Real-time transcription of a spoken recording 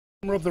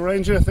I'm Rob the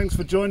Ranger, thanks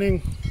for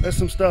joining. There's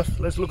some stuff,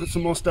 let's look at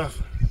some more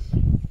stuff.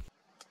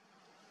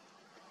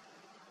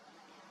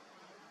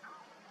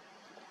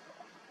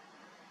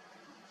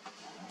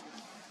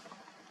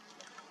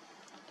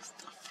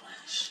 Stuff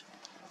fresh.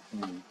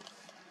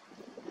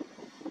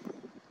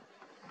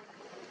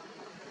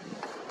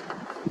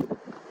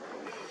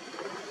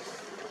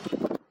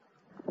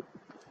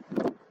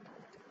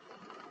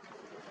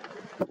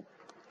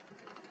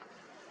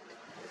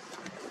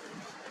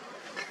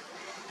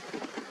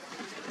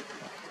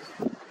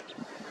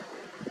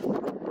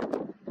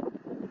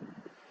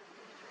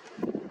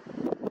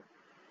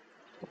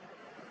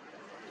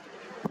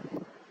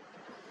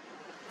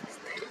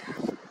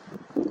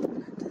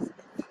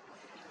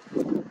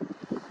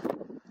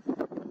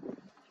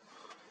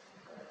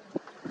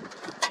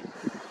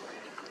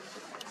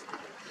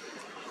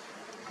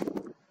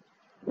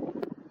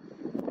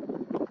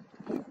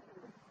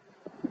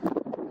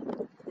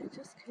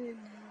 Just came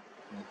now.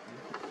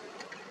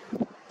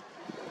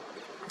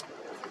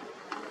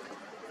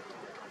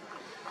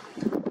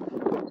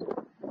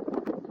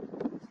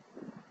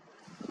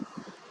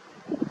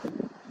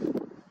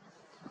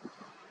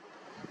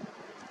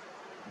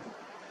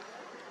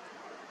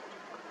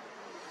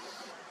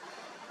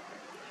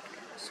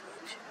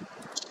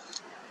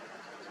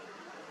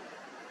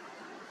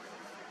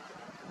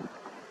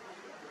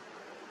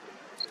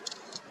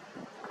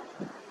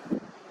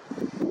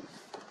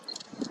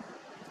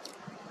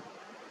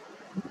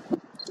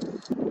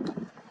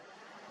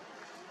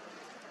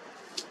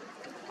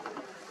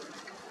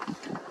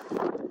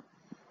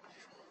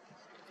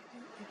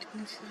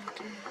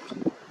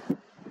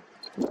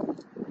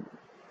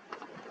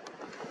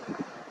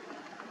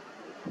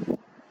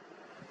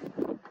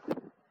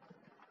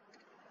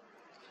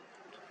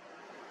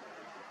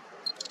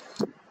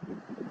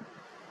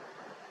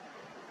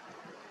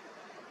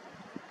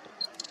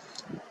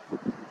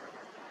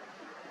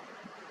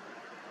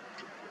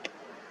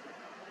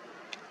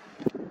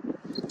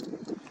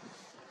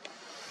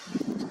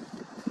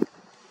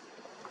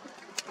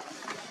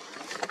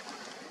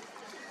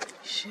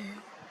 Sure.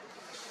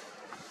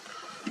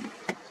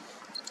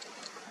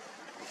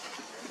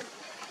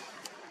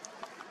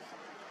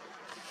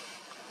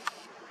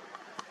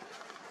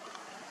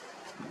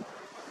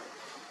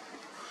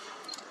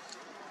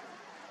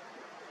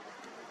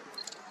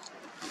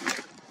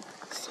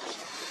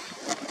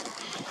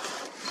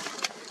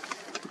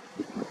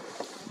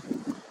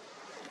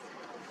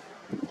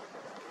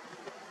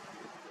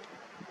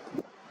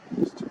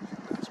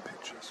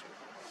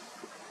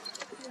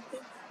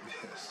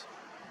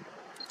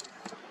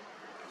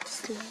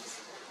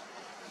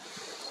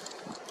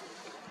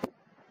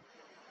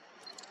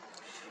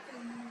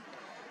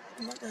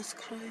 Mother's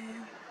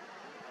crying.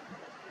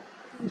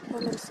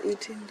 Mother's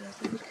eating,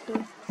 doesn't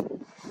cry.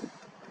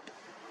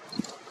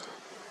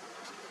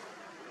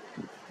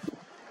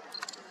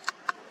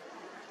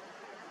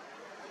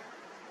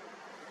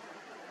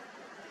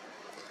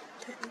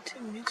 They're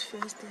eating meat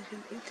first, they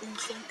can eat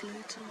insect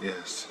later.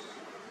 Yes.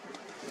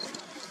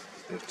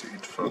 They have to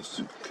eat fast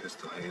in case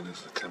the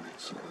hyenas are coming,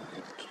 so they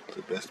eat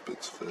the best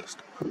bits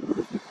first. Eat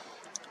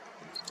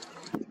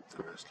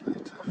the rest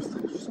later if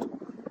they've still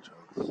got a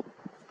chance.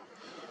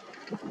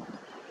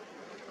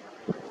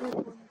 That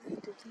one they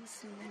didn't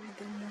see, maybe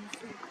they're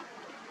moving.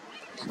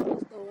 She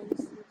was the one who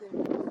see them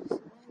move, so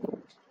why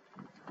not?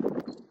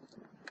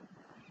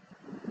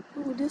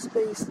 Oh, this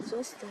space,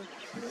 just that.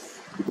 This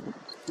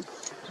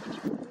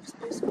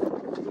space for people.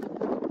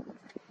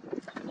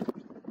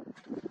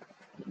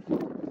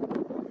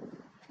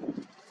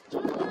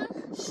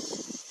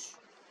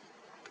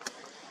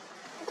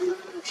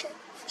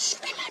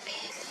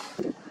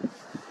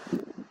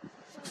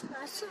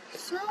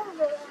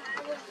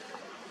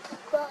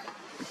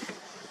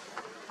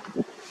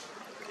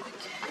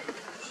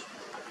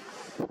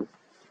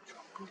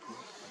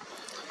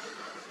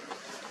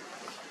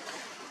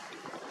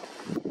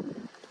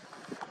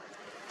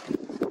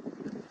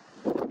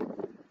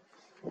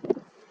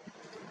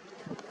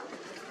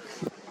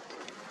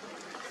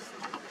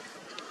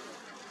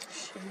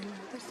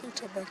 That's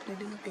not about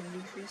needing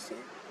belief, you see?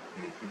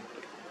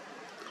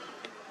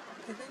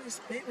 I think it's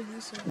baby,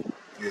 this one.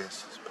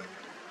 Yes, it's baby.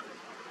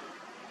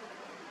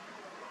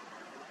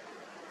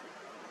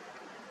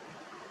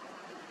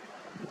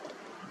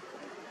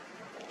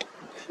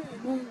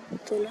 Well,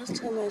 the last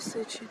time I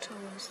saw Cheetah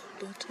was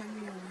the time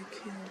you were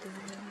working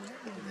there.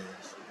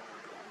 Yes.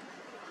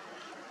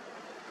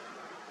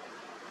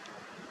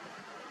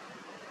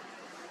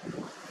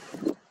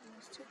 I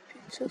must take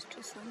pictures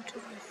to send to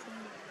my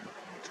phone.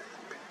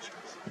 Take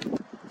pictures.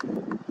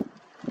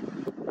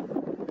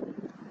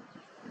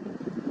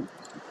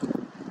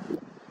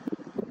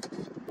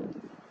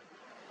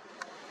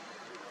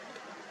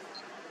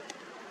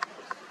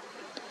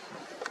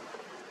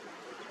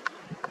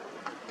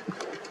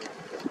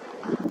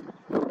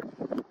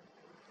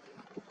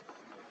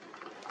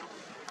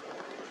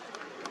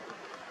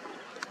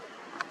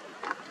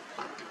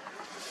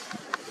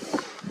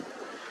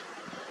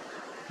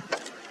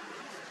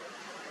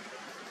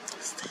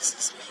 This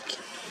is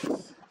making noise.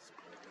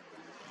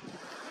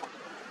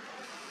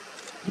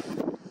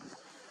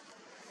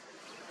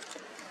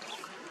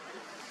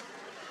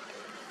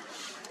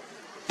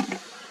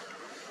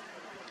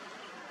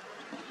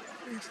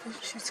 The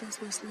cheetahs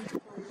was not far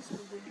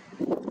yesterday.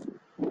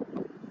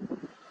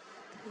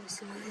 It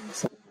was lying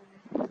somewhere.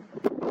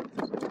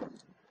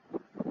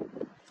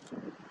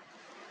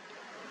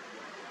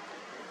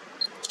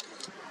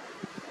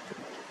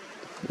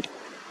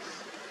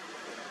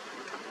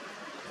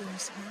 It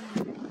was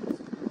hungry.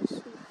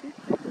 So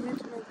people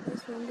meet like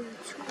this when they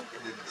chop.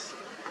 Yes.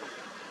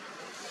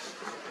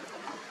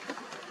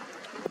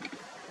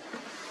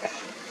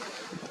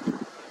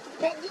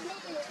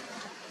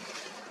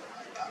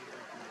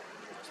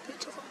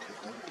 Okay,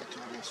 don't get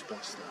all your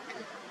space there,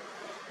 okay?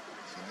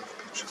 There's enough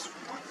pictures for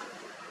one.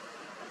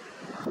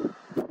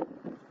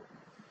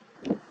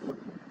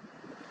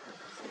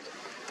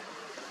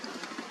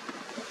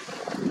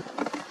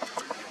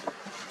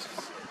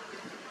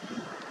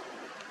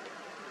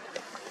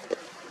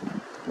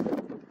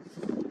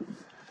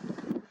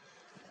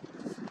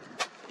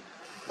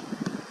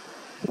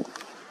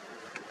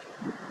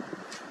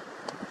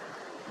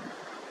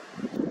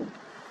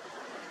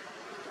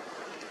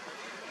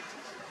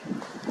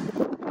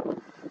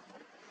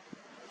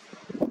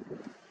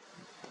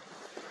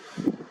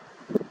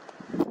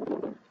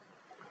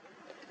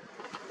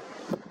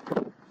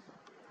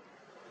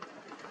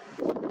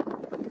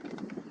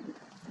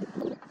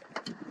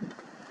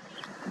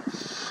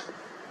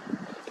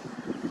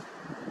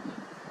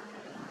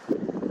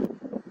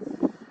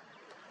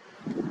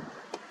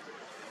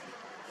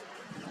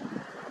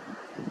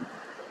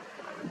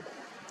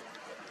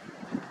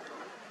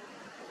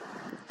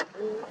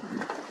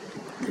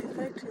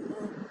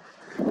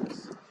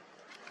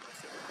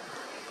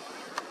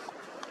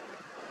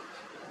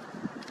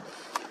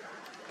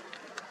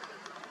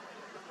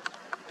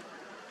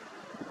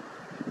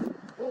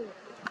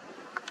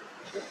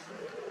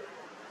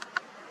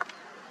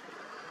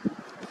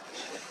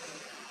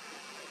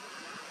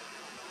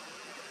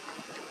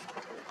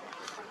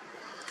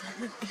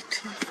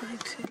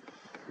 Fighting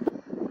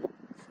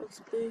for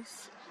space.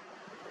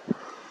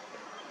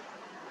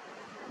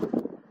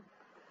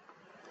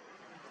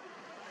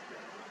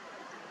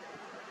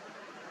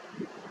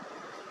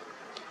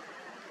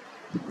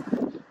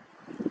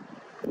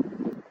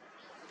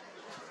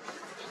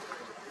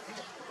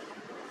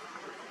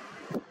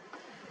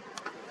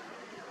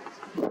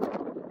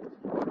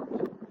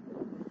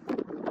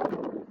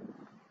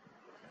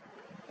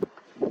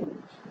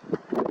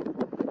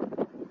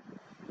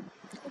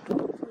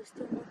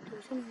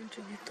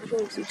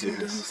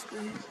 Yes.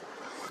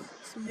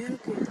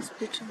 Смерти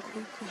спичем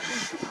кругу.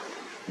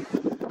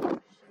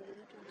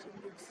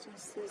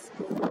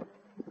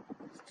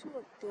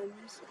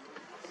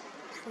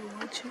 For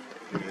watching.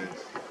 Yes.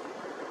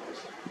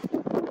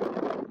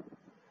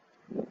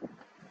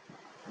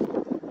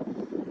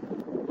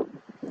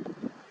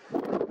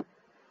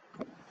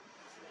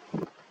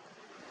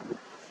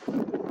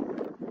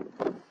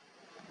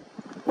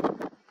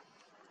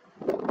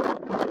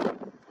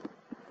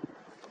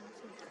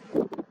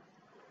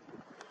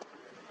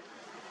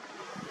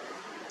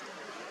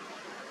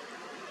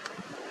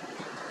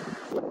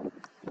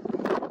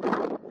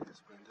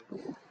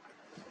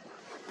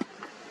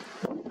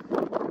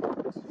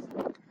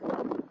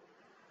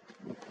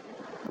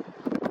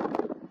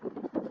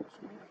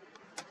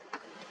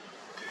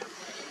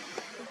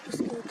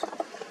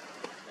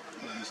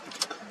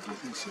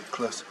 So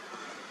close.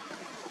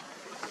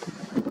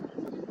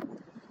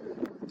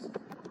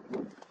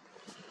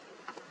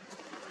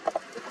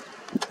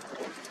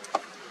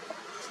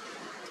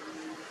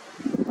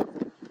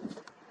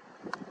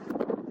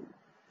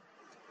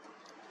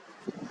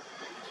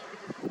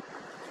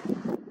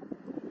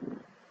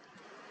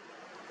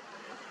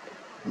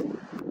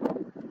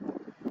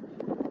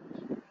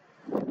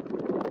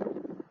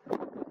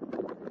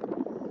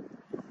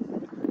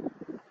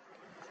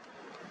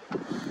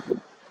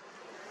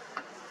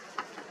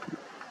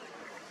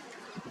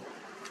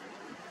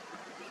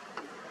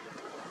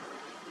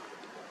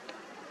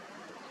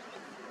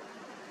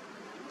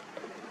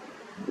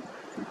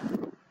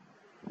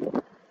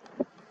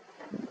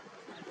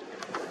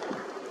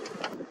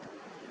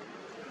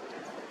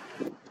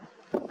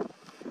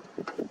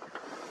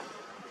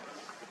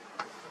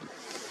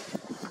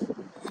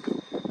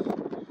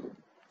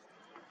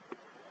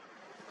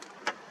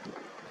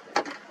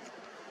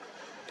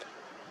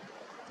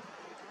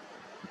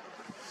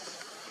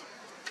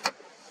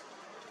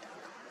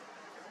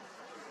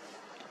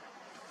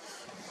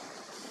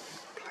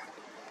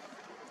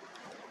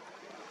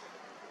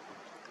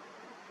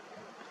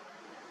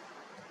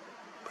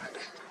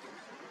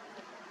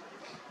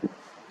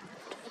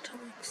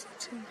 Waterbuck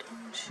sitting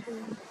down, she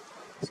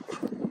is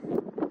crying.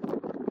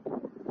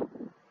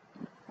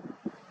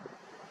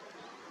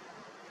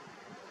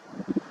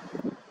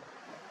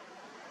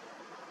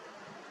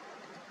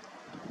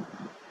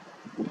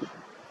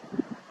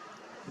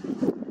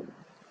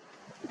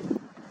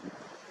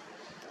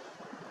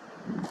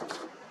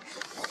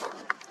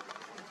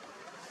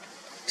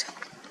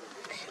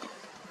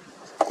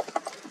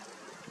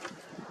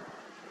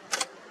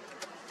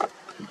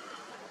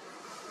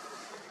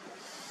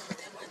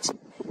 They're watching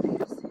me.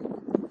 You see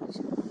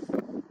what they're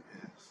watching?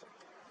 Yes.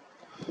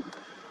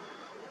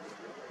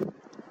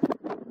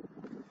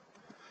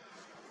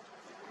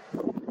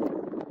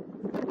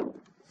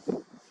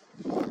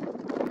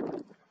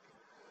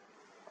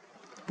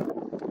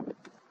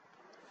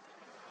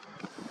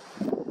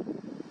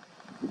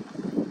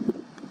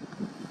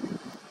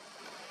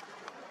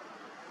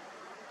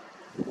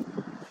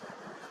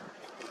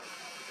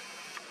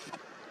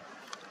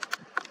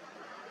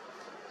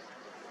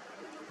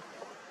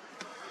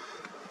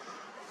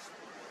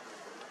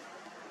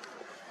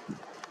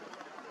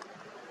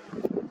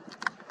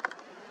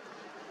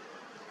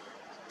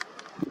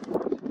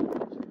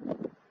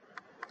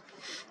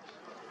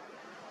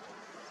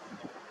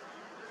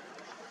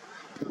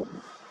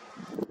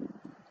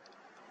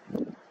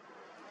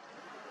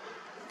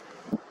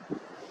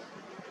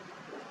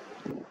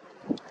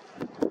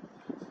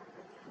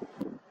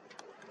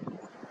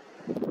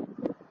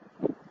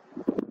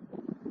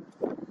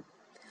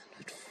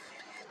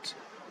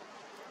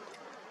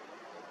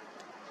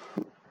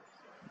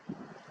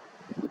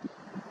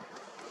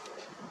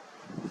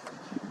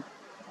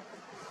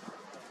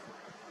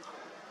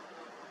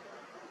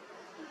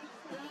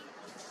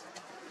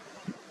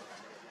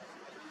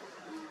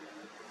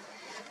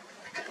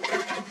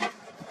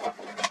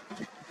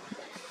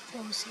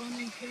 There's one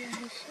in here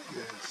also.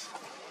 Yes,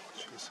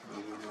 just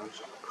another road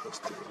across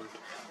the road.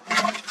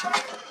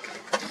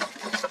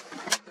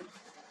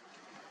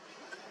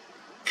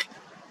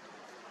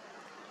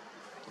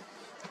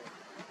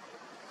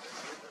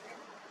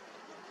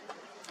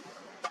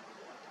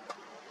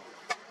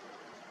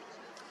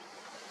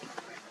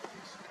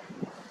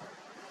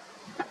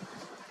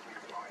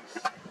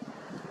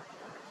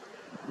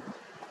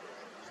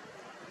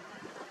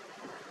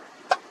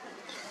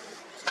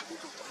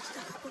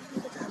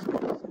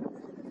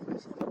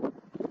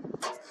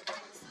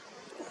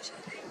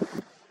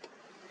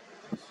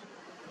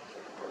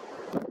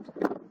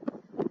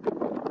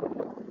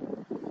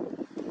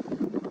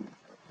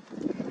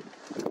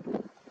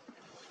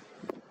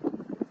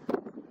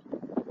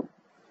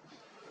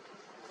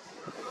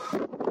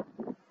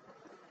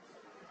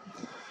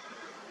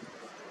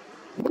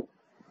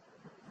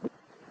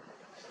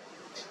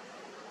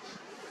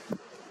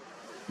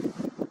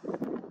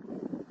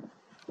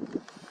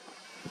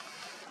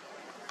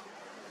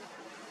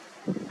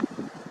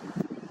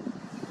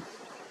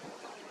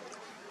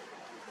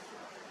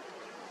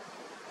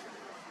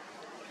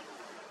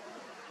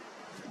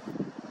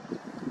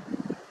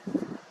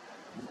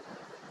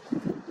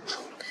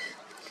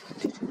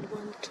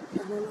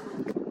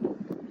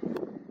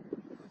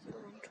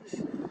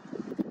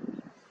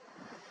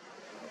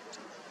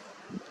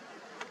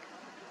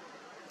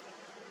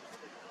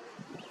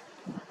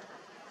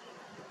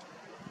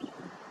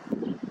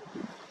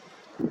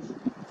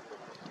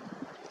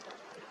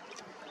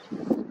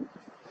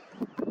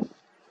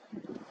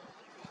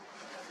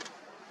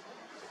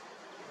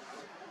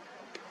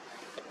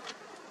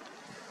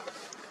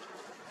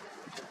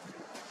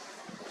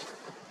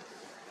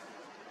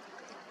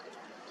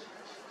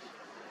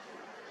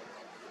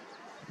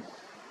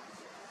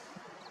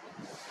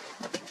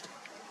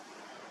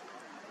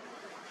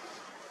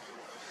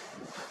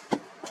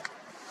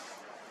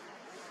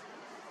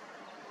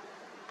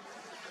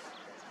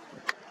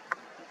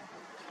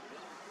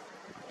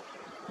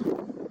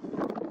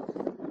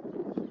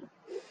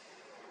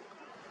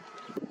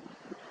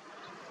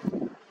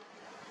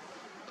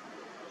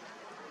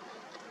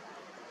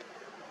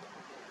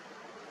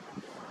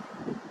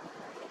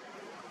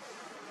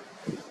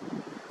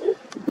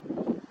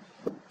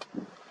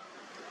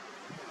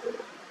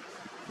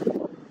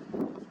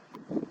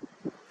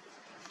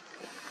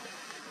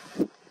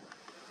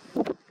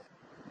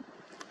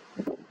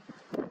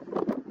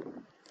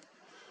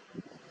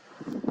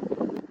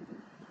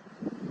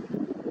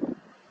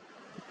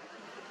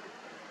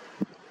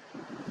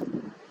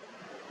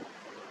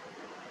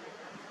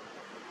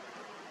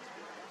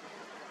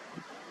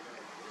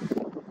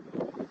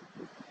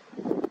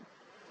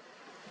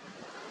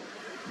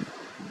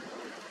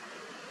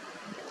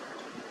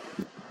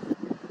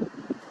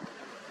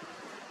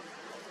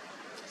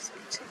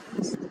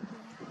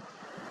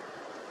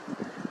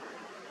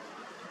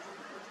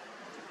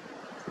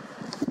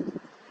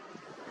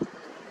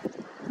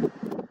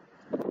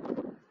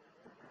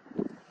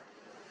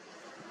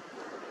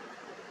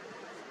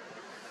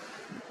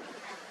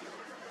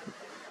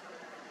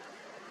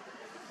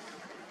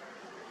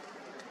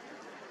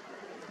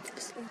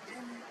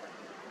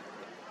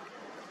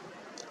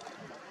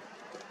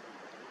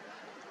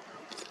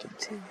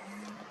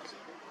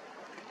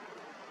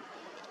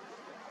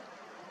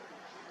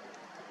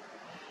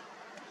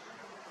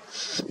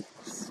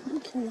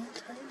 Smoking my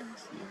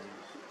trainers.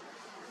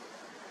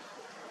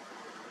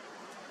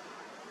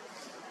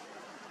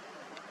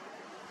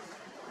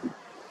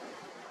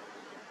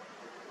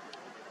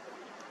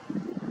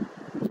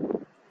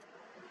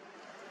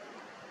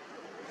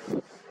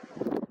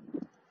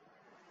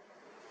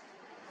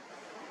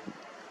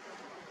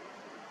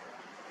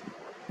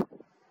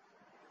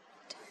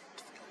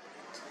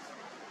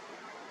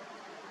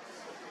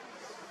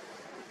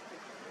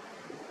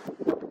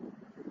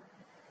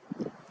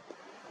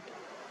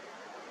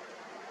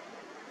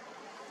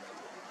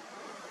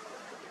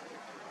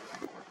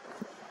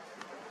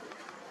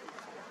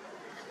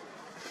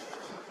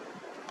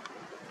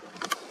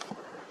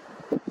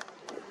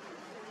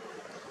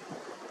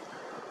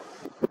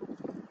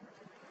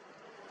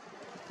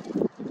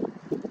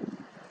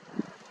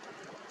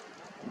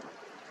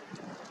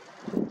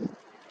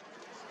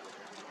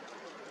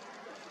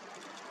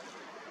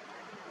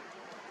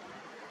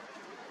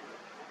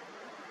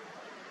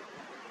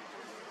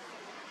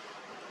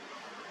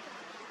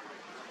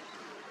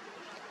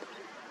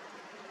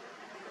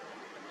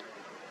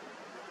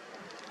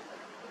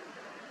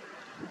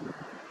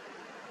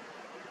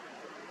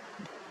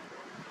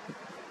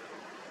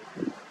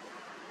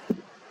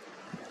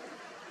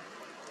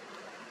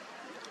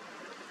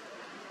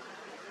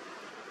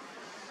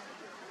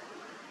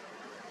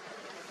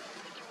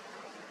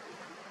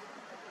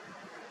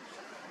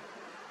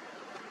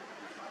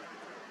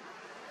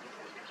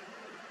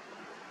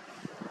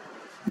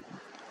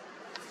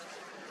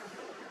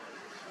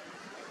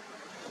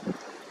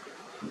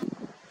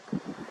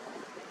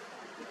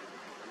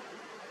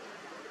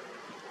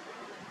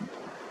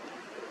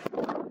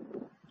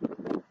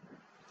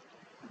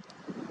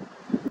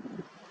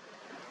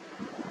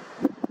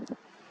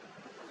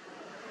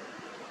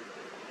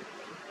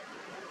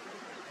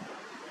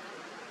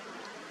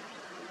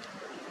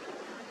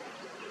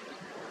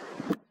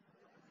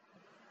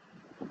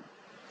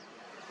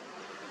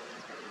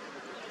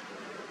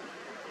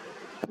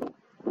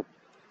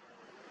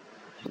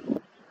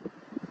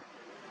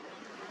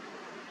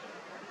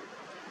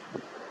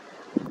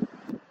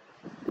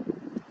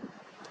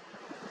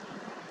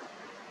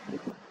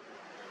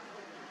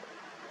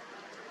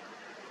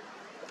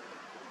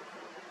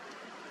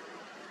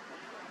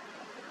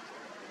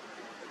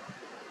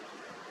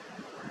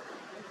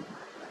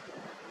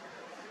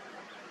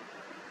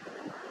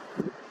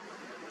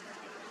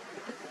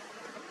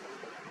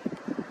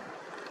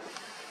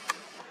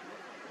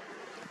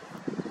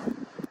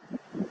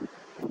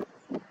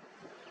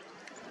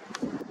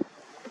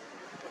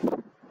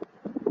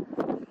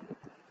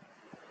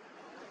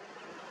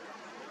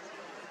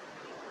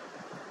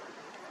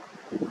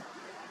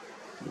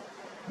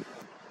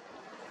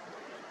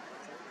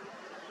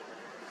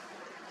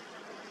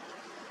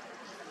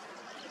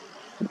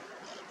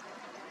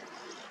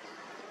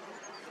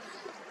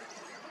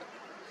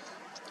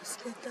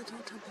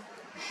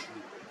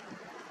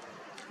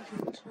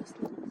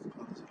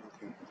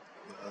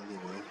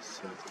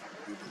 so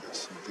maybe there's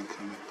something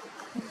coming.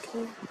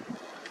 Okay.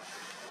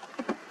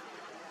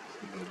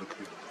 We're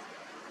looking.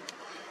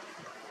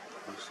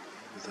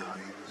 The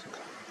hyenas are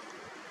coming.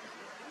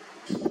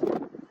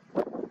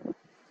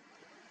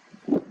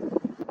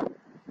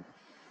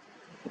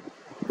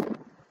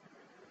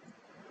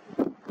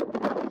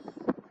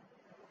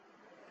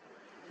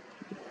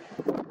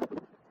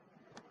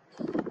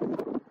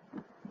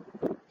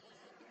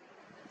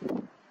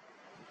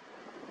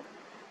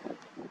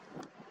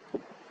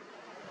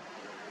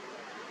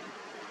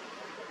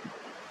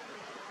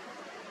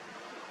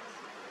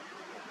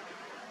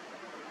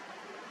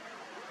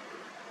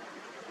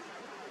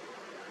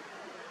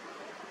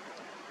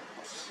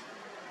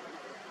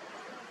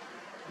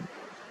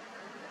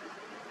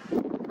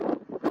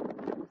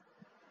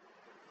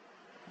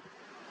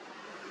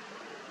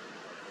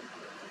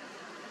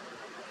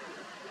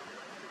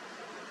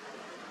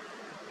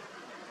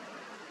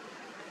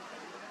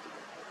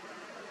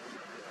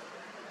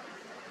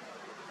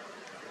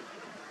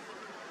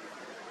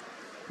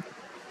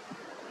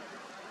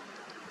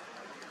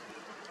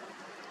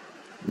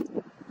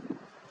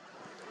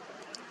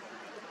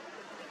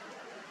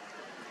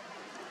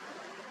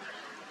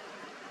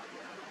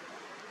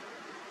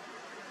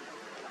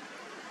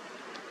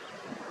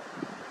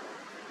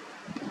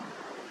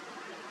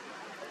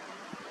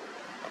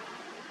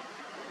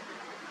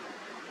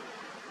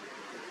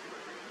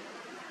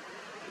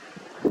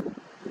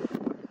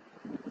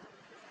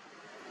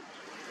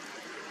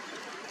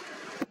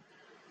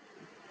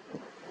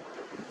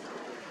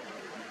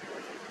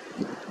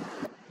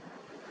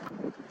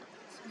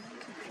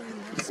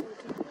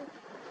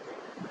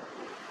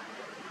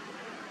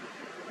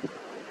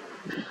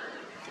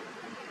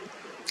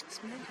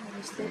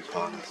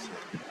 Harness,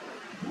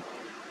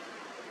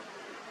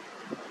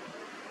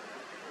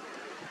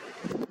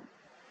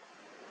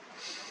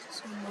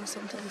 So more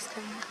sometimes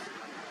coming.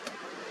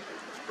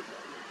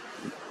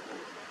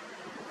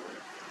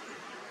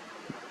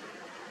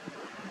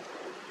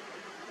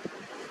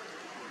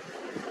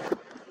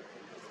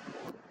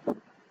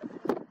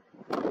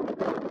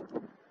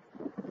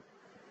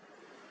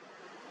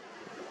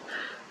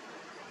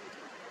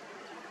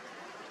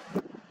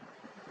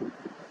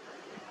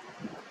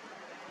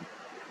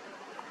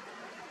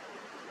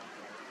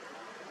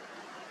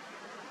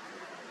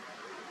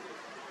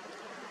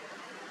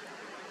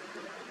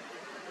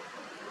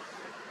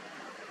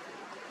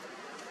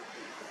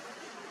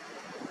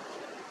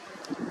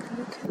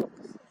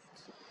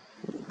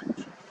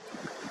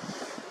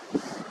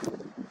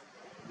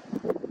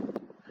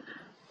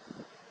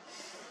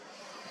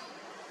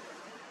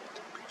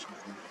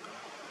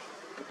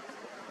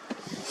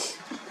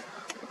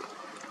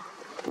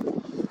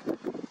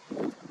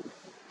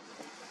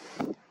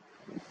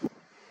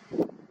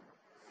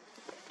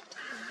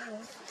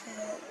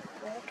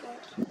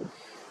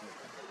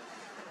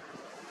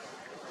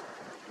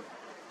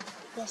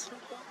 That's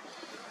not bad.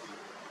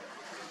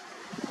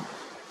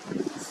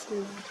 It's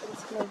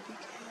not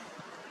big hair.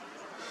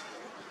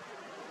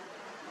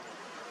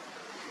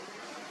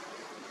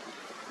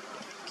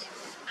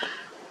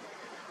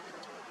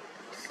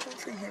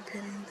 Something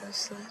happening that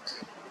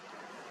side.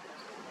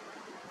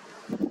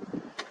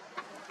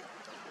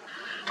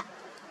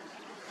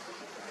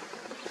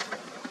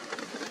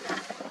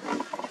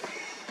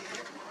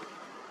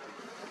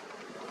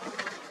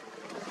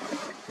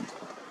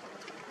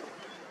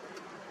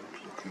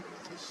 looking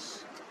at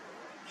this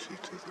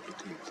cheetah, they're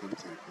looking at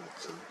something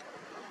outside.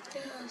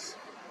 Yes.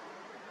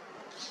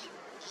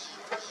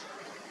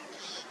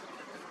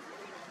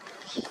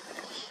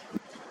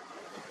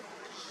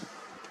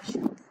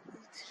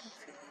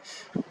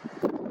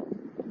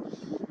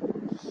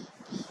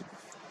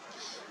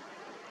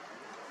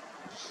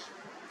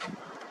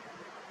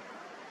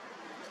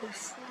 They're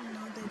full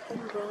now, they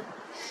can grow.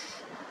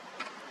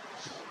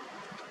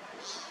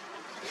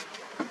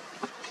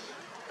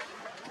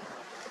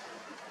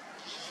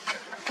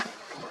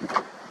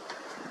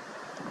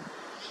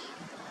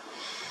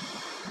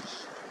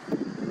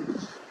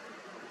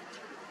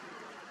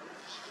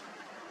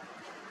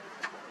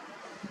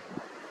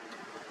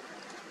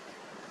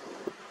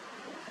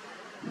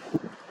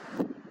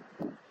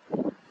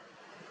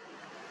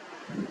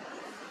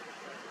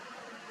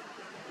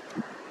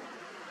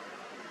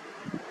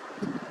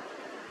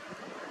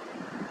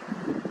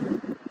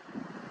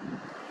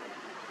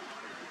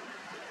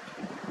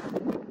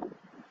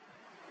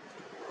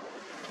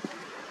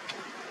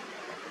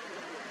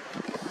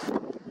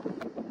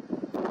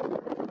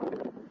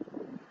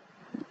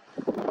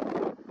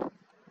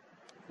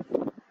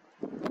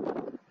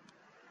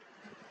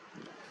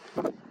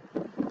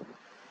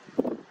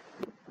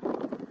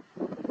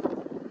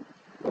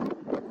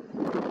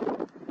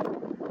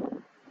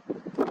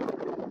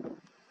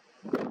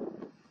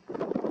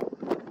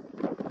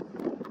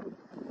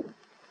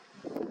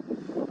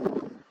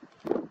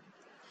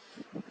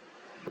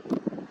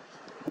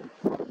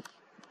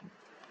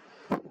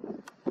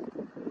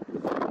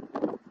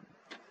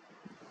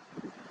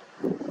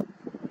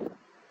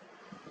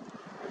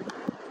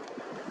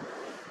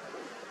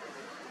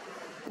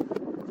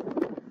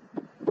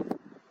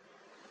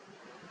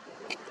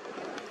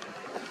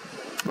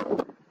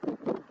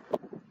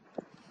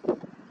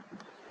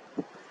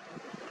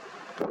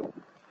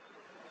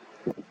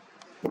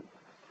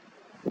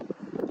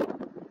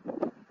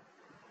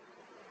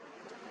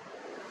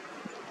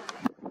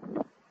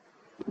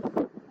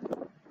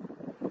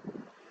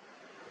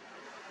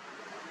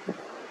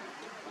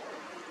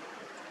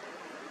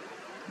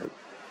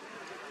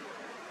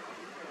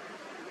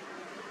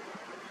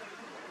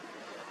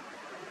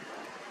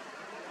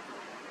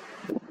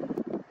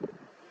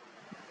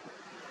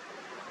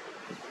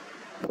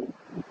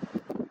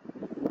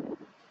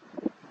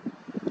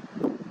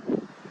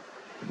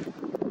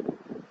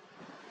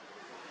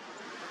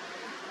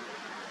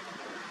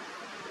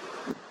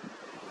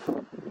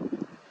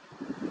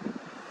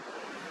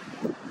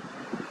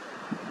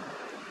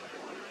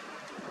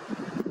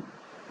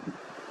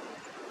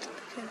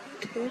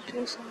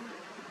 close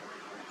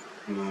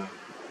on. No.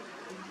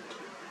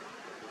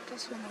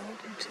 That's when I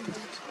hold him too much.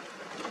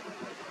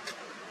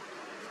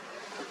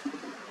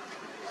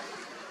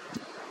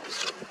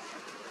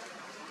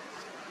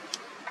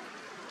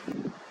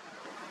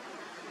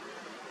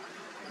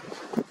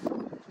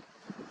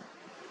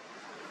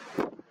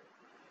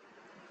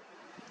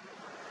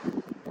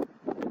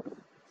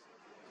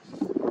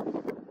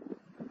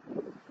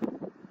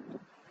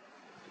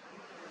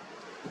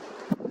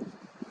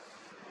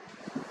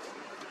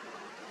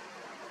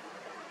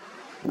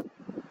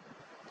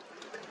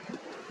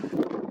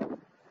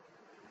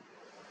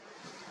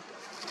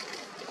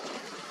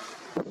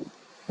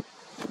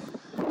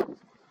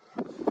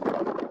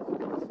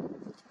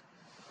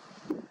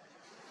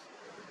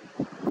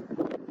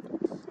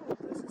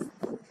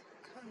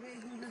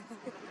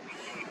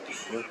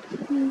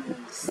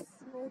 Yes,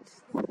 what's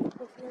the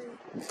butterfly?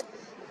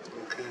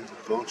 Okay,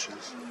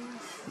 vultures.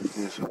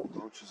 Yeah, so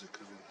vultures are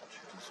coming.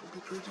 Cheetahs will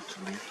get ready to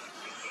leave.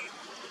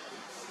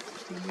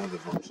 Because they know the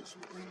vultures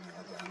will bring the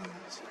other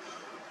animals.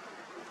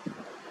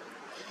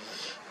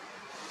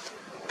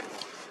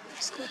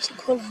 Just got to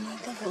call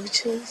another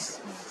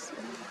vultures.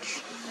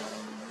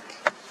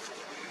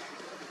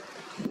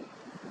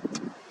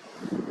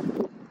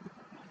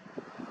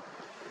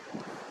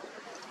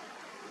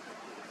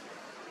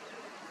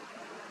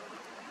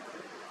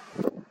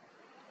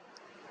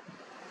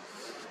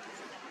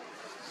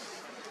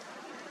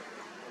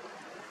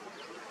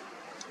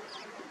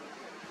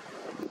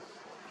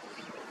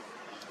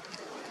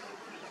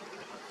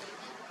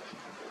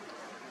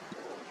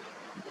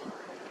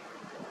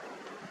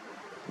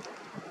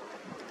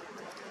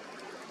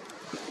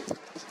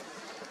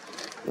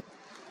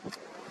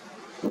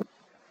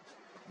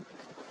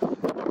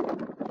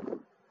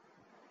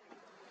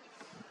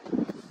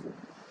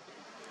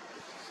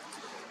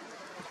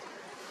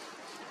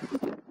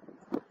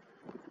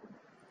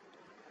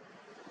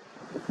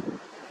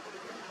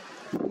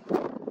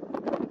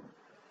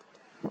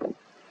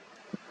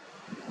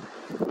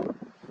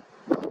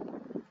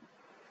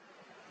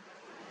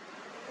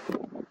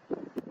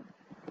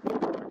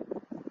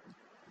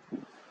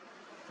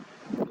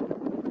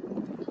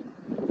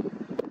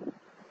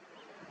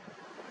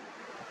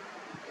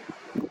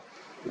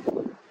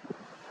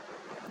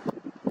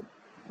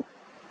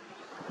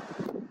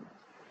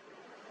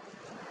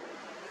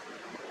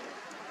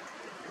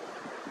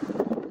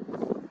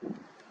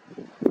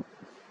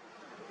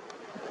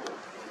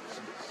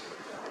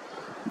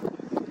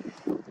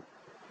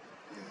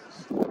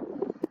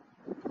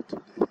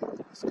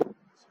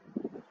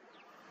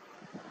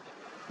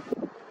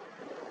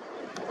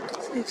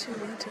 It's 2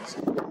 meters.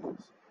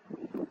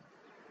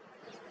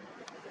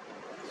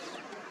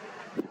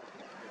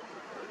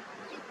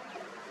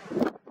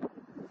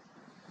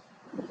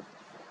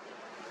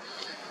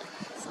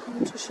 It's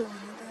going to show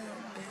another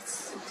bits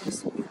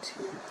this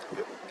YouTube.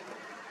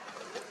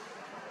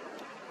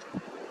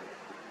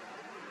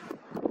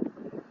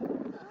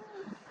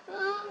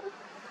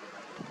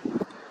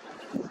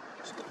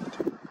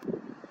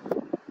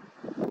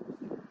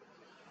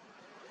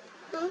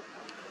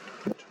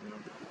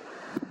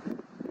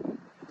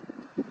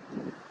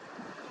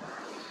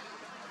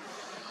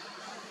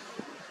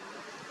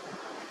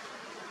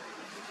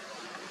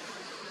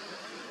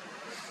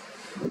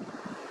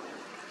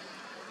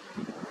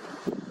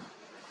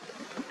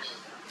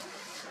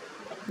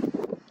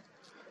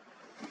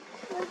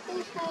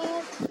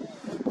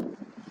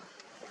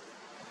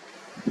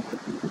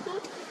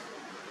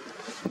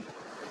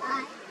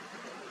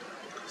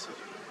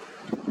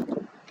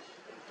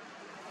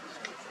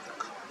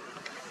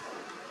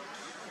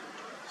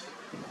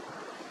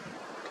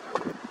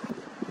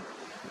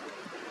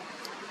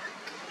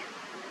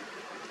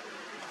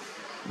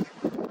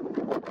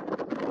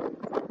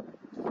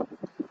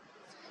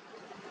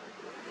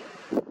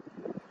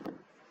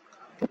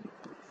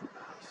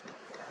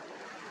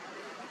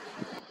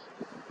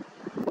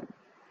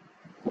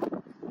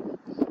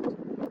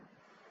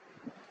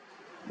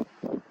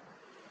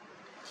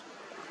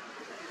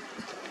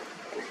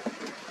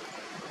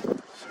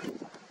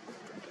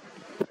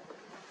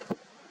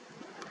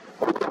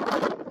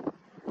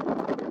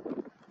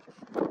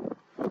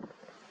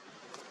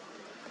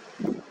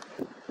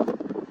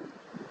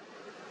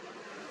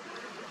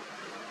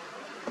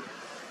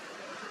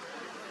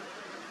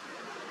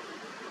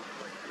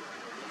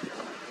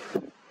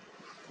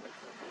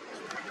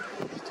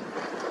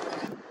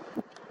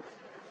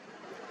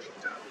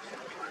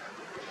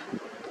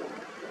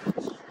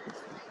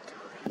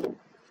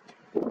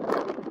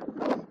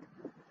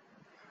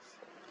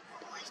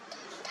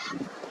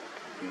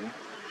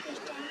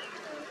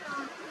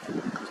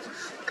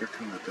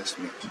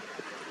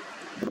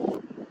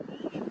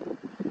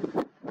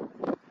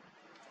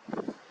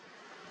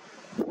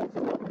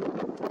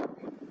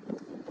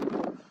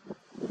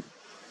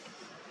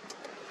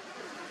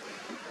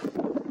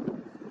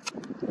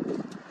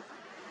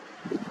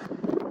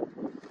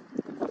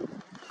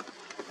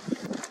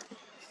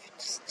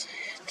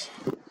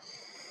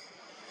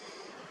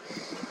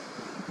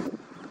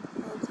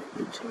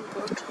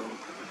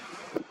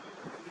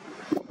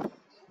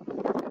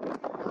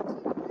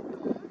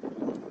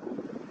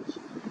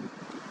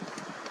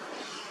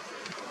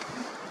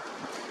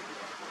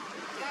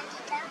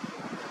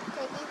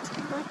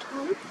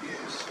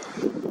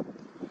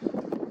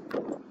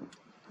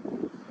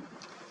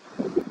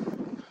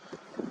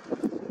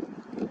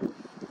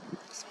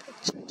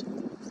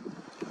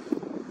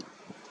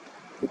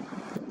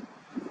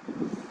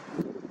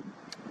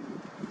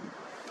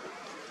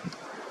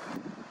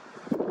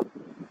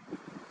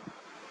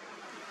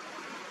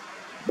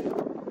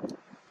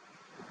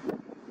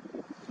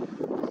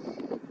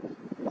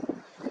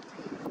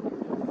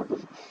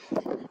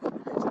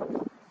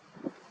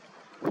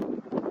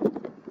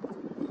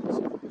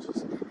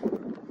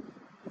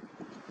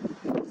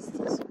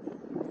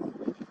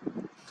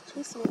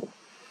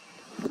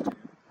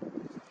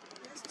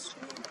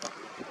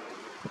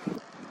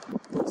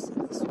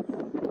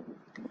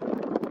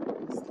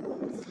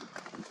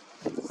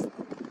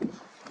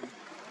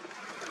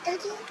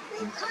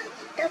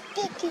 The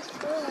pig is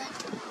gone.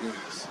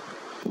 Yes.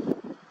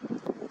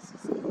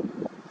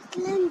 It's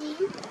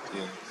landing.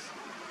 Yes.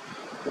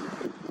 And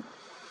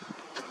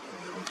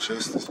they will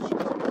chase this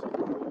cheetah.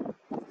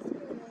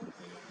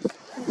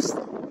 Yes.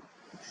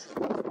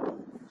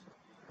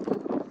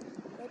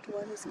 That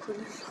one is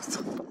calling lots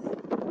of them.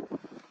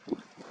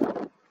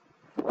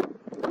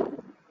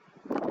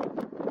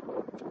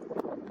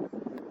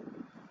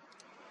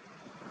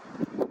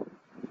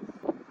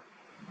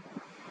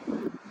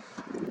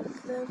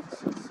 There's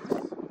lots.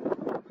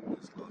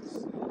 Come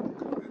in.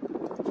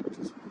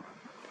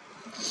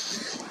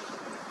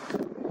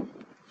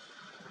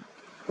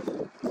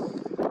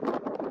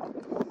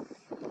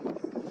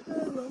 Cheetahs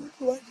will run.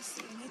 What is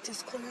it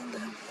is calling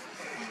them?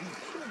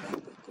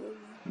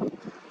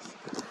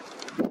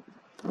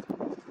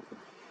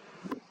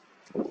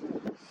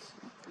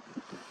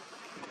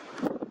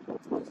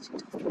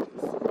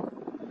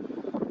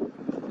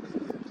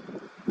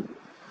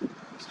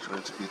 Just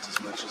trying to eat as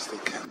much as they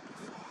can.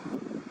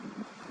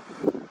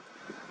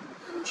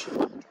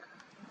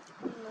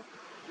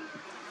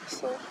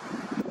 So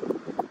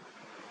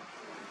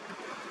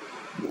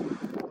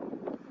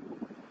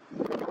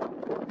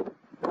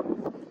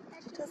I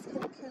just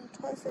can kill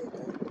twice a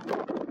day.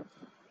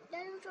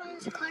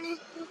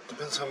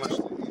 Depends how much they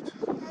eat.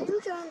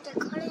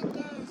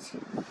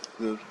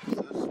 The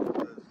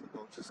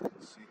vultures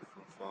can see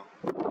from far.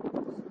 So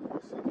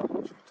they see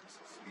the cheetahs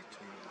is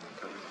eating and they're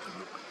coming to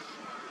look.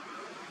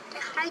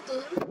 They're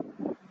hiding.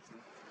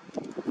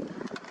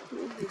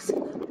 They see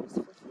that beast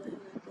for flying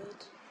like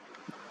that.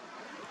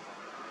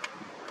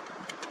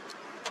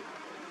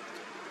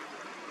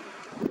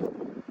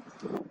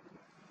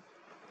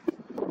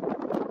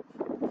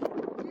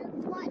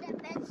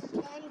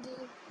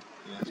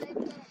 Yes.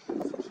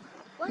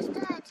 What's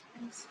that?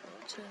 It's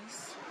vultures.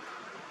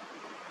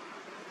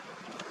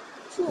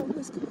 So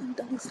he's going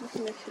down, he's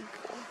looking at him.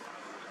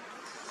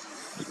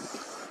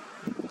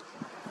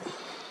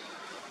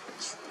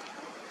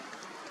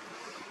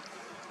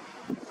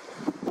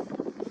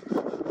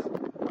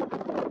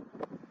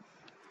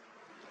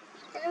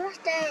 And what's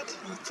that?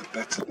 It's a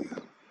bellies.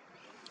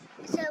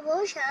 It's a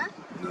vulture?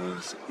 No,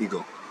 it's an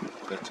eagle.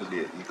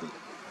 Bellies eagle.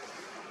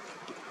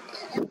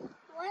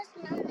 What's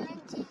no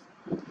landing?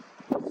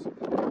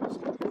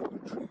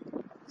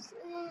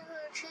 Sitting on a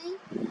Tree? tree.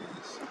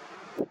 Yes.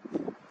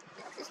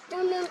 There's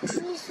no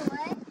trees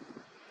away.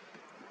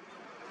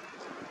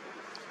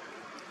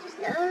 There's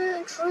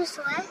no trees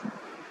away.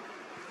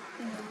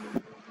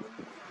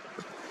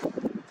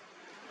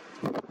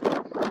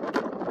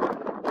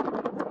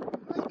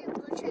 Why the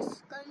vultures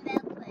going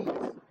backwards?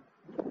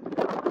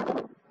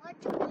 What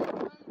do we want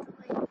to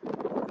do?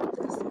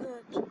 That's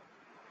good.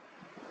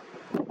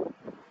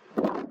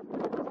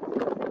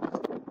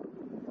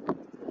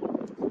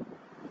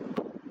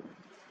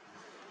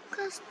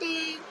 Because the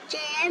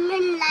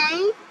German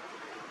line.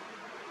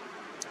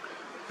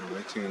 They're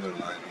waiting in a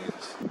line,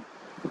 yes.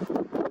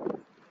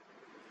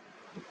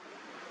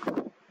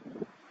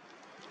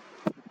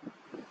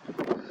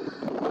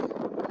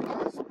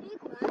 That's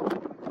big one.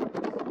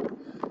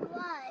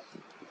 Why?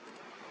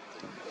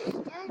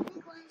 That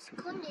big one's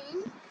calling.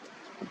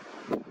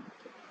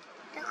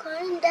 They're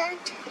calling that.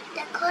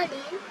 They're calling.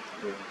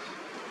 Yes.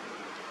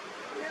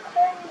 They're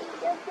calling.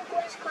 The big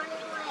one's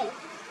calling why?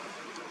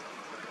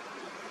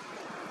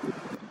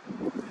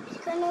 It's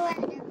calling why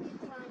the big one.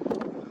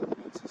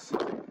 It's a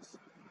sickness.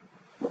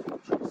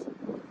 Vultures.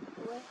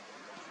 Where?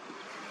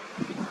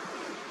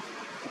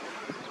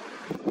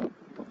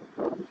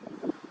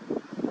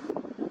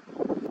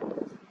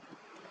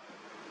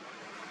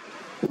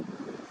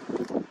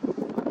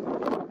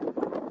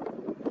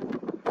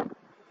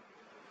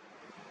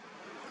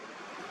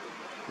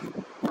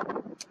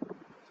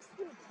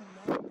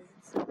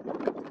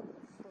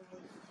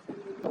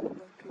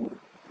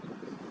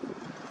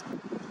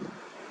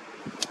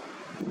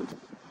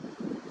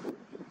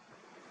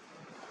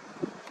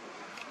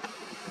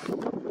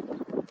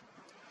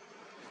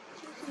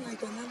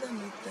 Like another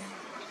meat there.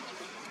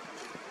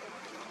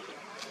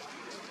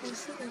 You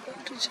see, they're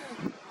going to check.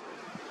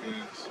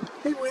 Yes.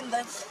 Maybe when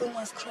that thing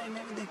was crying,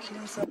 maybe they're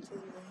killing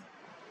something there.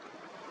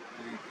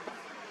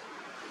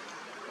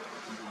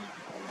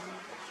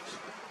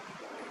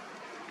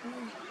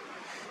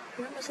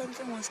 Remember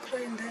something was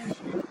crying there?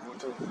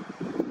 Water.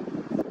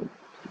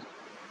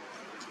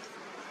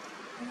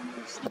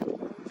 Remember something?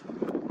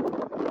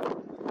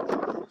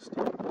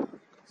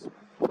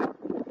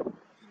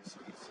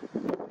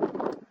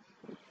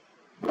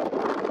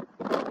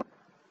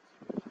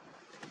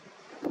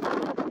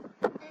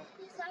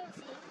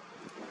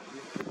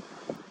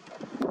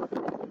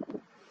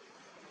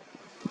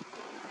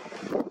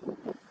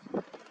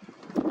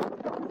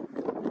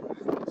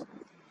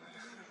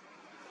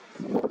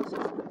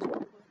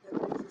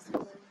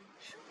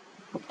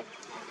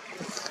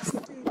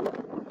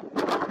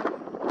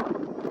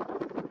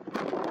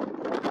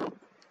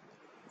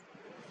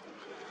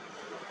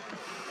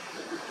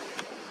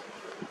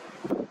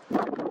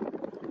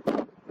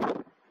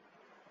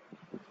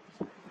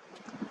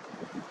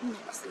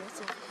 Lots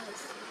of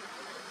cars.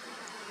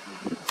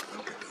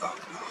 up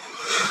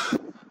now.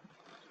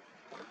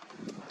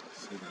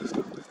 See that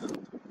stuff like that?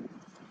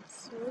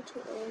 So to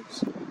out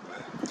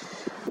Where?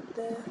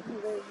 there,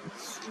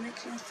 the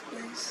necklace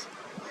place.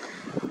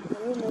 I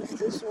don't know if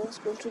this one's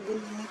going to be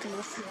not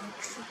enough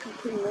for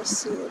people not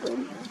see. I don't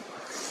know.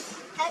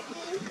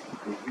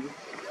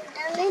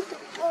 The lid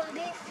won't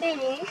be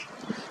finished.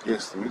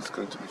 Yes, the meat's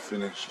going to be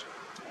finished.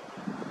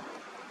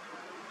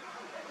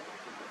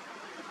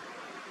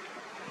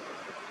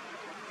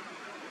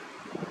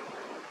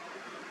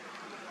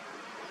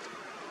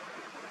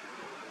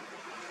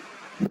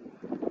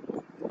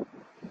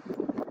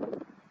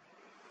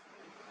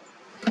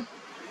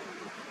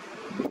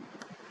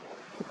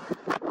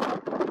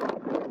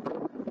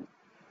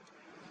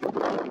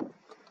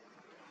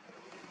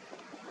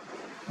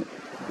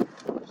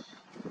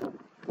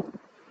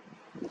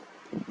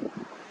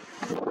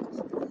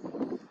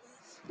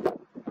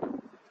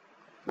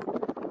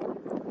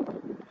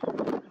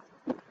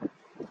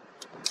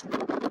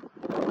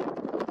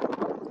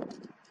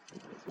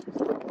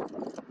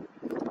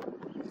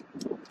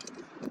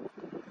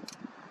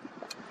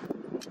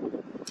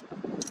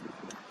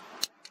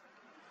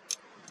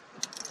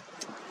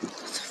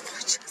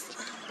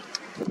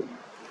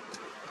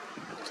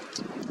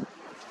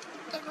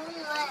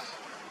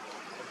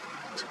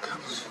 To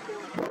come. So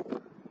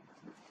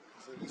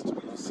there used to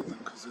be lots of them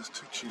because there's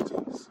two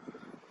cheetahs.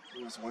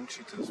 There was one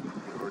cheetah,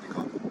 we've already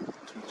got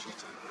two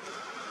cheetah.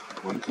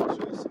 One can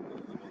chase and the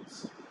other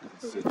ones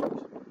can sit.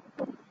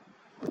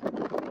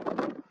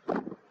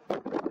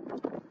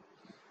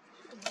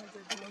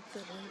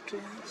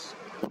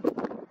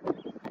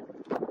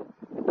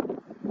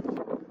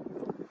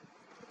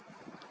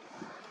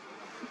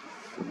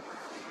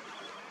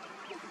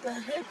 The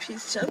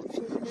happy's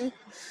jumping.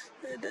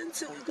 I don't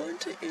think we're going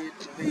to eat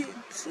meat.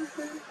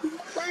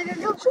 Why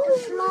the dog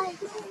fly?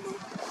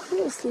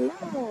 No,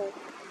 slow.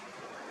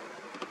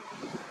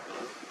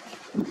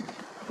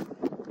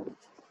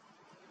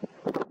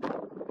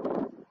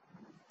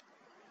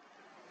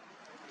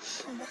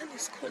 Man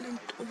is calling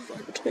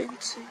over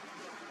 20.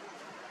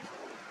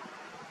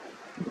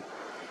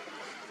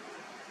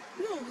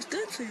 No, it's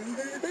dancing.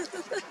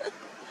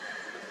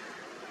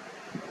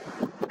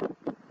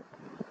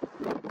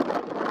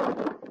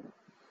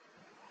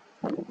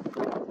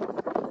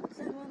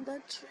 Climb on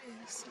that tree,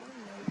 small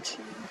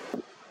tree.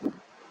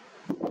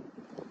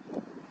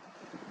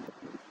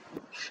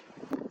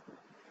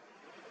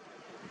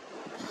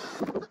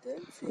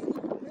 Dancing,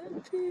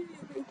 happy.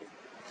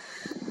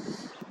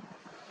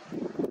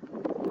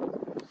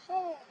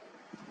 Hey,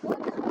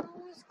 what the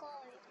hell is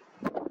going?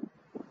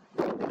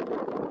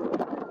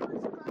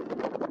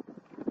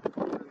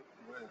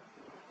 Where?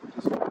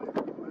 Just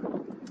where?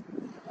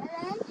 And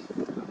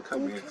then,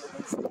 Come here.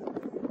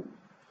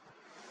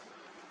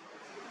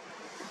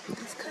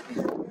 It's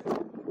coming.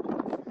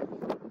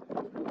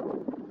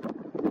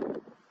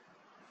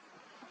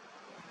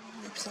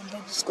 If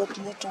somebody's got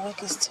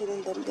network, is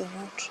telling them the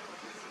route.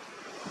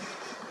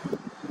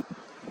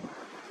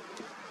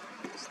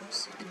 It's not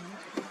signal.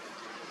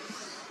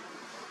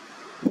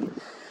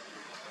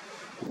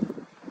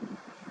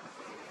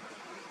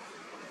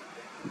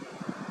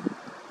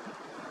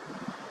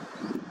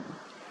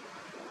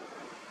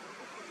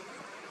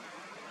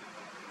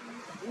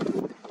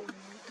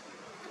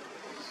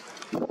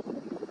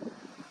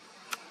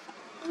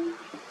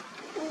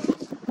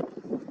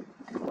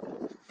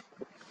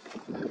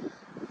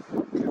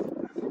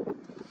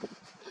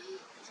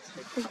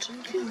 They're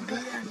drinking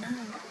beer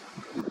now.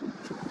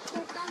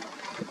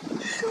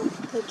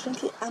 They're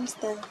drinking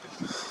Amstel.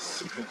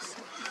 Serious.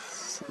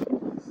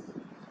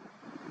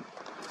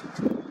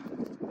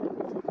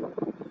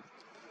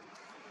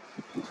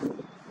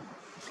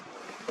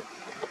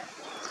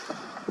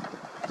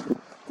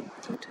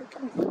 They're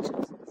taking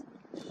Vultures.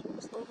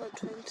 It's over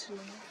 20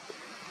 now.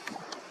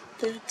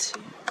 30.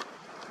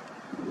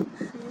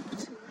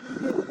 50.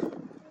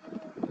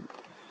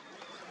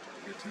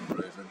 Getting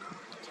braver now.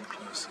 Getting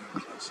closer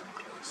and closer and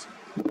closer.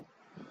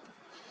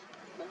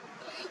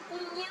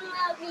 you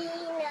might be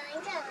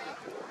nice.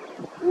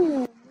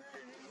 Oh,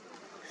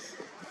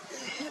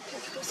 they're happy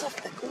because of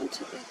they're going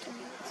to eat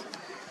meat.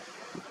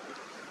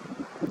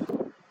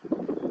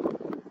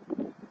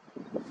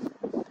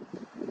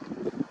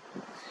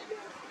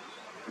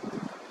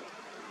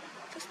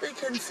 Because they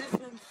can see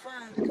from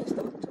far because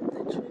they're on top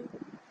of the tree.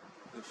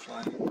 They're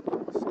flying.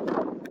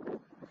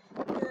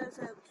 Yes,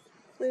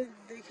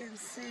 they can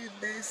see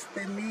this,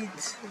 the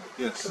meat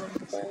Yes. from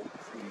far.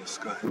 From the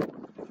sky.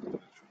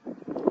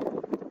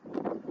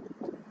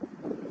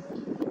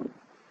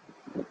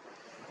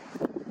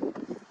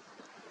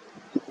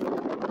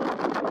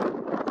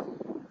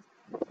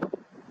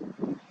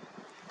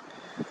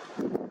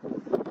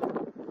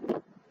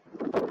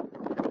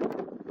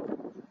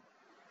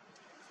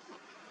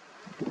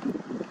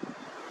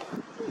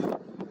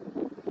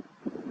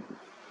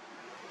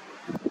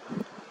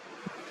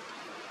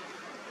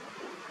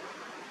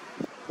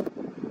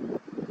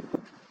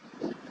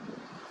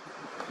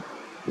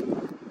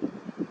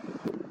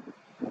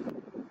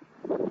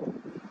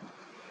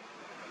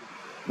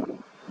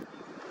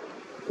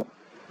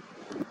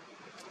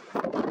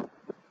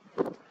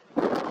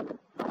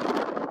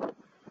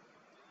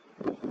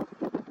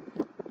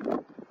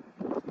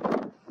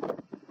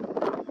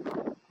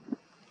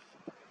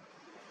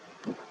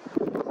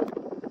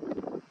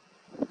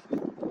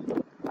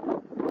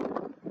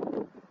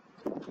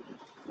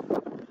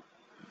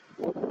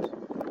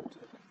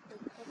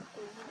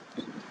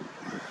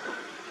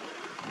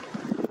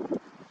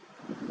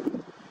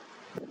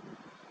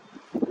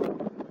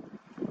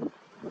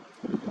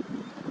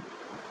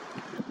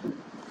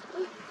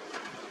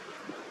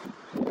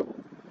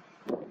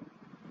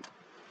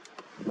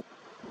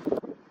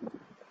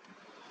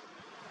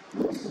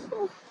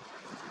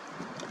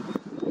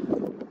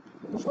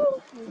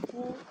 Small.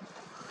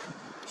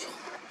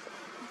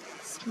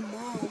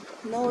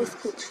 Now it's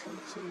good.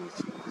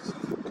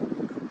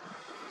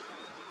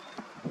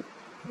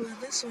 Well,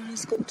 this one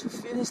is going to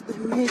finish the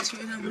meat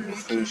when I'm We'll looking.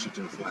 finish it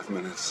in 5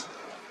 minutes.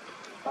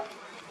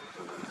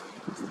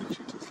 If the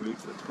cheetahs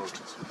leave, the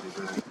vultures will be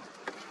there.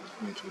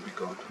 The meat will be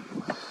gone.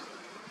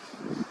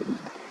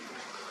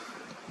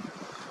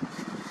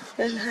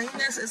 And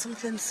hyenas, as we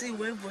can see,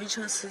 where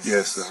vultures is.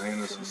 Yes, the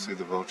hyenas will see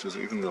the vultures,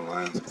 even the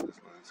lions, if there's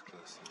lions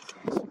close.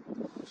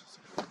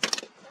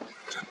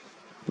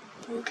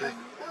 Okay.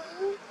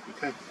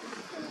 Okay.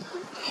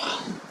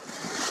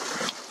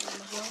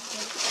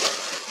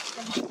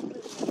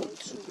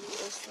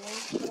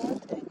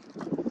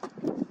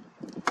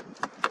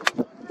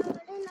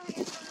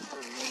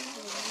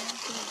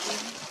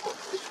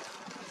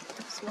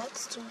 Swat,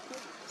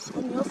 stupid. It's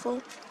on your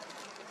phone.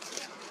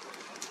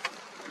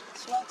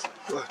 Swat.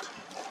 What?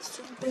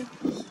 Stupid.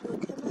 Your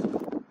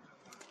camera.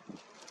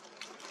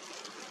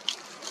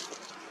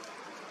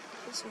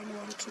 This one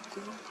wants to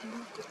go.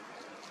 Look.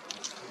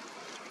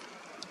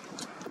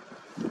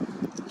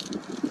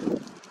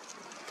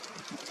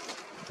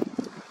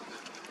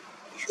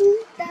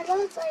 That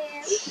also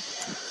am.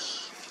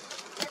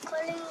 They're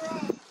calling me.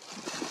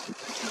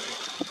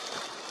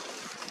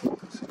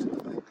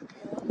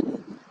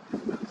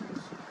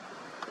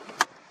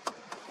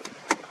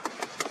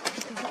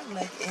 They don't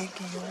like egg,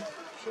 you know.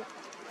 Sure.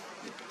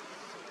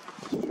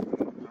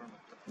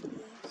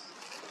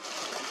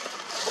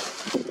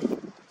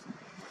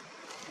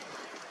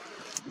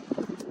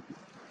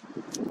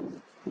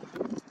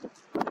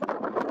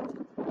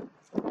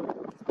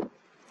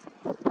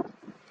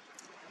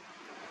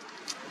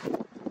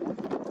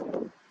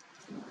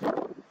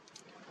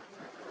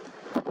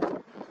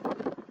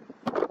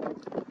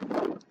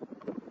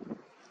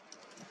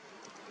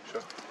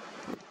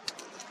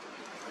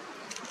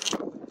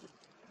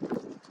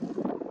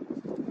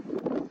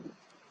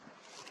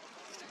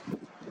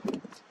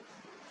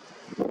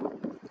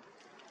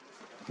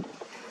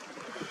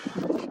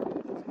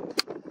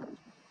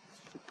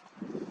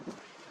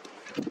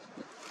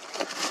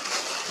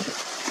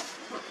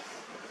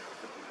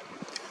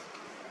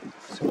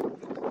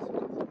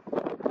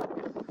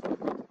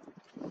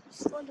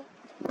 Swallow.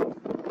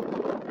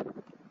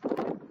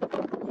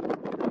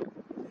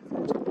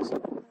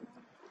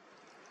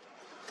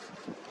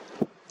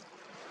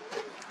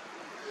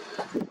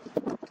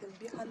 Can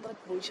be 100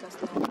 vultures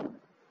now.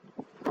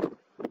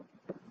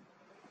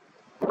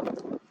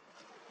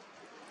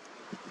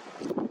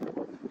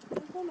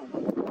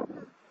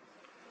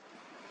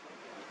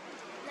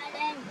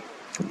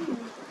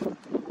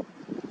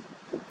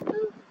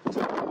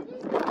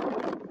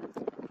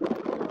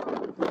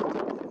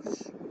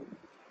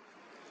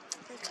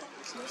 They come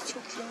close to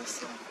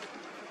closer.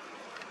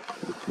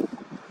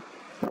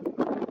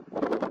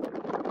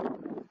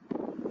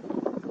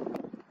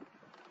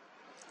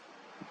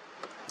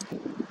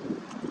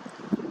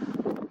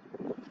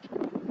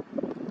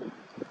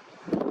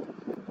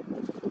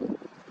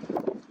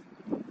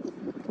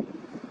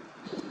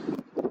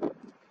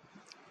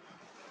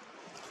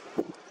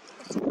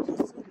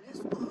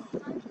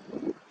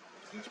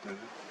 Let's go. Yes,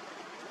 baby.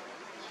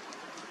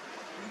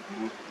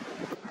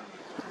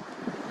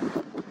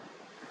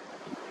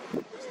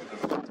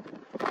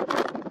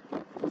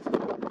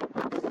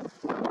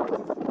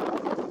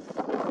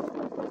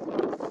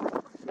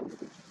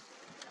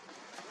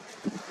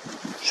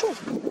 Sure.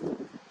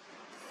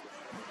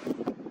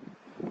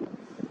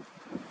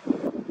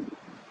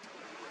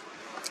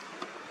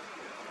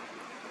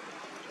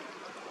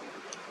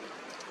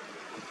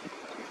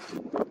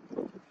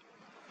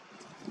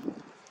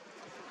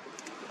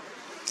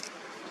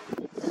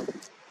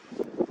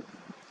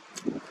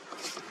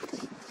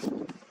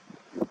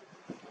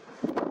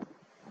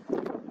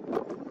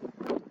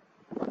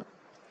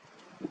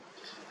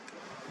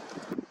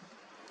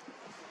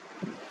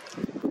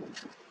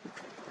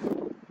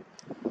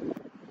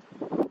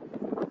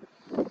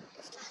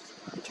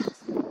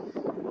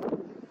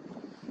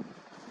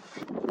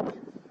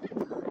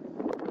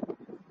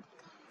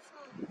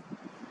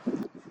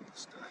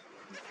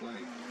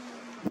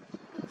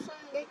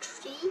 From the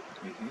tree?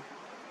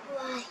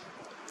 Why?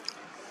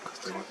 Because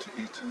they want to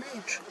eat.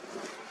 Meat.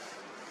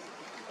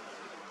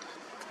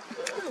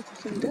 Oh,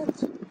 cooking that.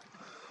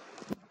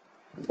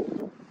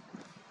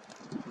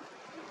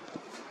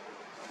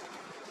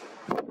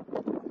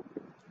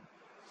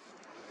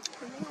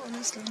 Everyone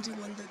is landing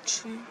on the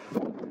tree.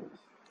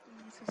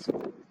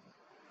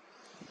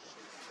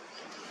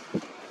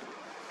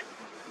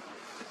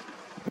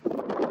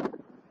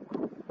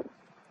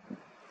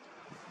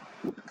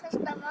 Because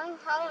the one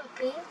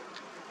hungry.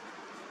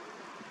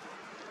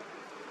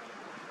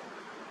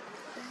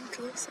 And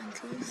close and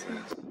close.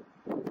 Yes.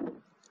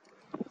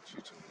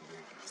 Cheetah will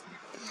leave if they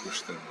push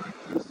them like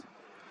this.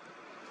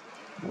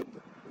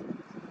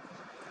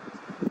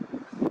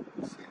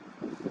 See?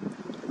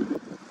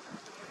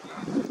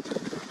 Now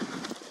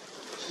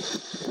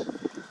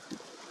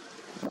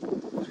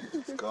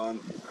it's gone.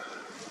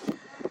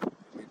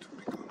 Meat will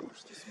be gone.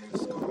 Watch this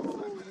meat's gone in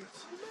 5 minutes.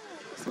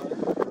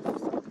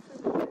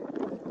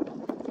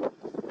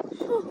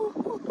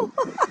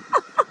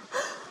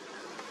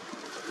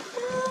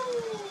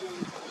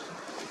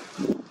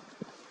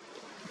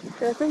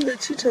 I think the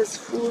cheetah is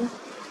full.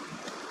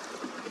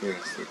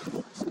 Yes.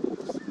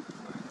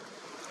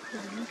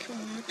 They're drinking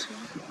water.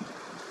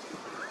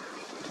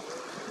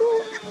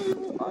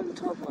 Oh, on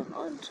top and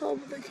on top.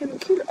 They can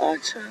kill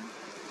Archer.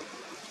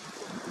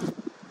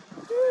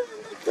 Oh,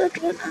 not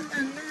that one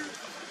underneath.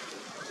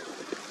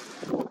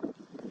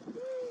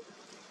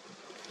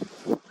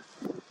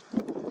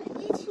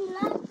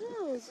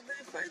 So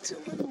they're fighting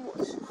one more.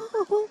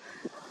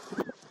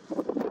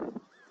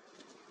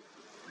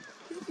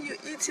 If you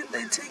eat it,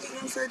 they're taking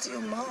inside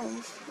your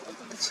mouth.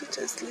 The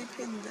cheetah is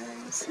sleeping there,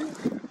 you see?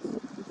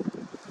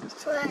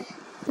 It's right.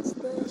 It's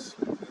there.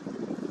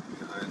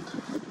 Behind.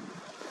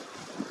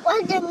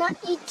 Why they're not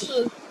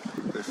eating?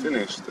 They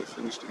finished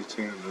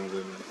eating and then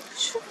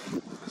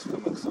their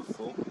stomachs are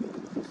full.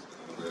 And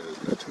they're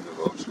letting the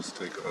vultures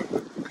take over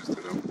because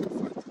they don't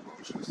want to fight the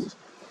vultures.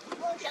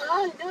 Well,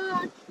 do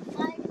not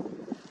fight.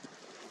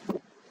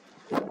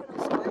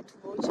 White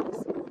vultures.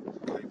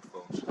 Cape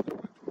vulture, the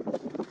white ones,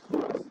 the big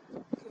ones.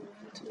 Okay,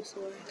 one, two is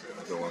white. The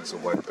other ones are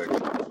white-backed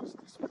vultures,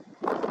 the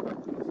small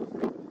ones.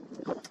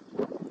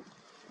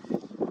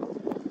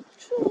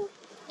 True.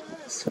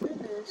 It's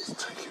finished.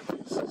 Taking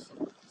pieces.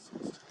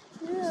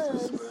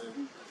 Yes.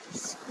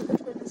 That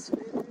one is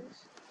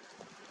finished.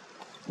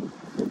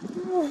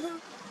 Oh,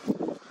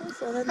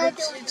 that's another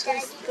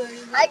cheetah's thing.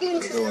 Why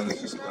don't The other one you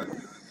is just lying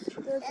behind the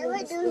tree. That why one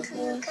is don't the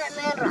you best.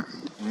 camera?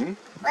 Hmm?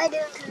 Why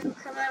don't you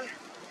camera?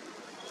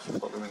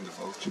 Following the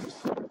vultures.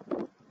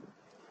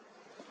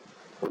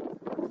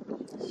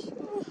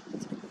 Sure.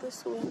 Take this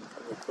one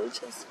for the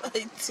vultures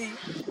fighting.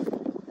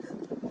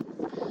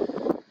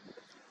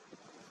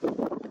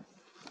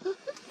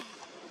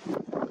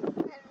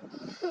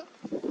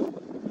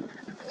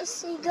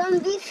 Is it gonna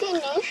be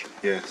finished?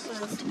 Yes.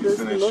 Yes, To be there's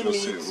finished, no you'll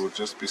see meat. it will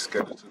just be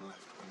skeleton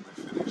left when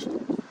they're finished.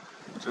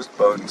 Just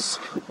bones.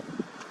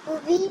 Will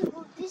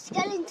be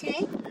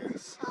skeleton?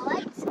 Yes. I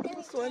like This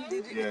one skeleton.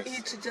 did Yes.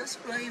 eat just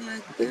fly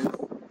like this.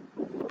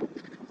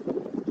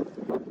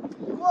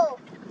 Whoa,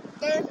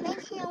 they're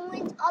making a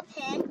wind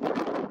open.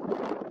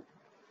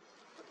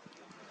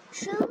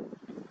 True.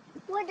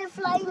 Why they're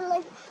flying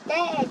like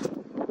that?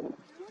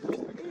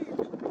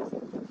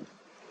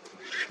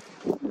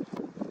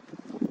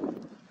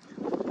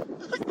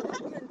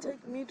 You can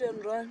take meat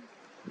and run.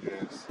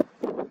 Yes.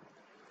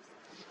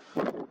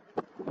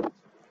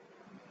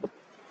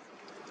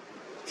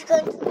 It's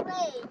going to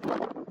rain.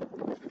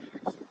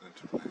 So going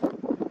to play.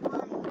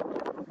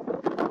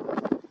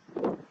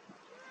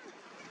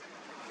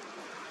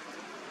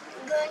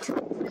 It's going to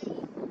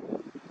rain.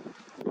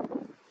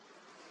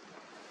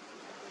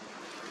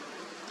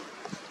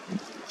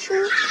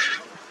 True.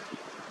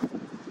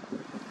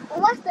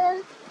 What's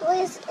the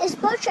is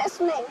Vultures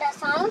make that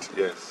sound?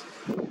 Yes.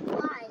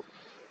 Why?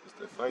 Because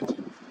they're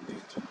fighting for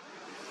meat.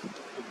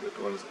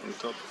 That one is on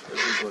top of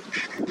everybody.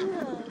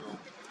 Yeah.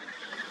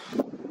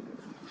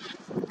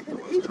 Can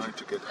One's eat. trying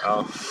to get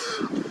out.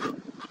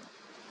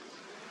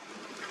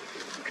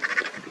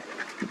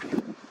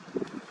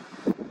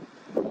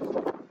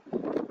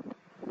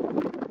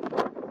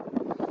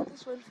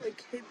 This one for a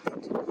kid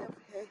that you have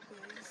hair here.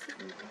 You see?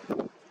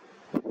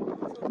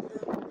 Both of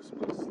them.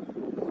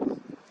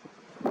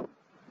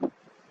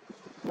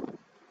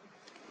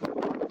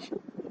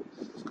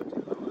 It's got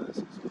yellow eyes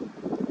as well.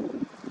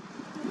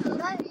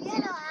 Got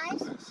yellow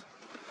eyes. Yes.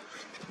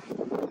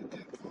 The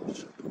Cape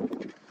vulture.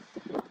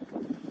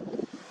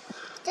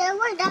 Then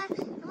why does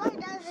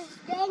it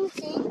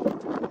dancing?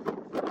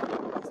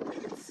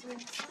 It's in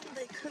some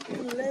they can't be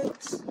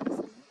legs.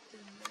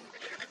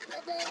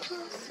 But I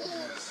can see.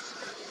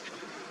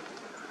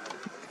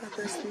 But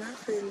there's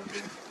nothing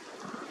there.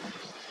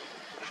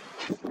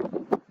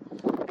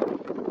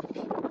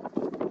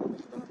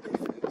 Oh, they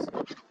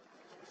fight.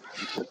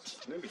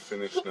 It's nearly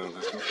finished now. There's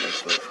nothing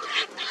else left.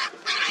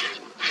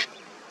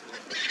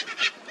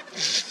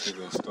 See,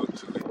 they'll start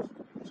to leave.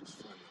 You'll just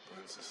find the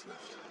bones that's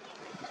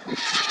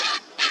left.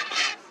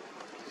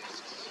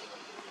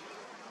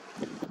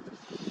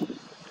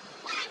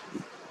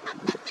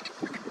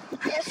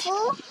 They're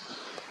full?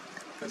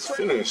 It's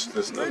finished.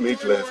 There's no That meat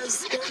one left.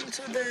 was gone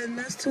to the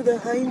nest to the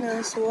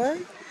hyenas. Why?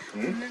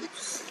 Hmm?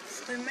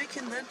 They're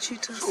making that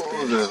cheetah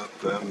Oh,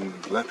 scared.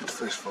 the leopard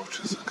fish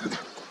vultures are good.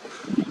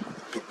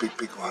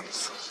 Big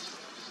ones.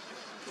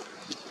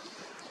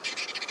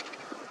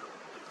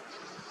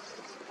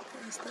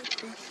 Yes, that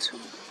big too.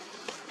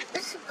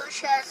 This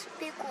Vulture's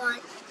big one.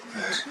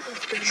 Two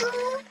of them.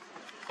 True.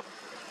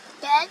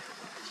 Dad,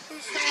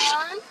 this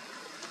one.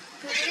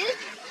 Three.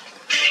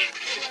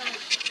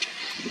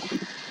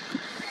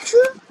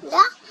 True.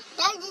 Yeah.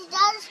 That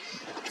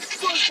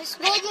is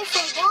ready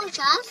for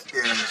vultures.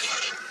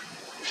 Yes.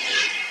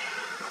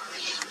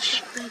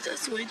 They're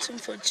just waiting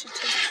for cheetahs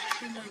to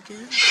kill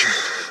again.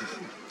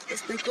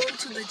 As they go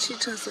to the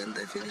cheetahs and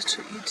they finish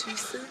to eat, you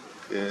see?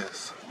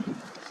 Yes.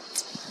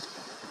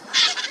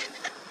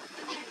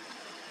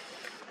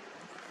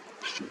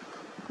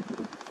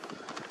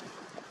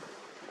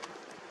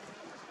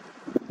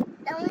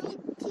 Then we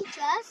teach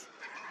us.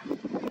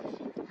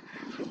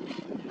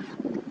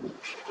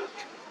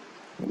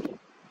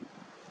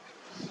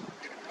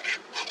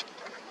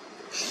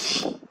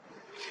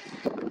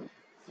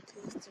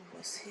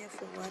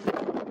 for 1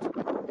 hour.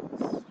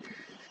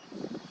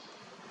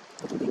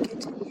 We're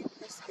getting in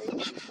past 8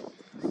 before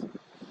this.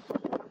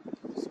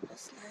 It's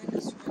past 9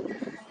 is when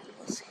I'm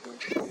almost here.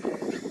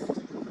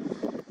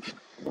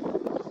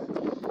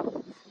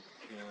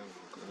 Yeah,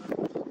 we'll go to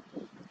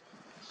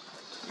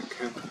the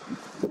camp.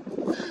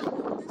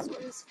 Oh, this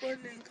one is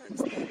falling, can't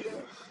stand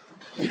up.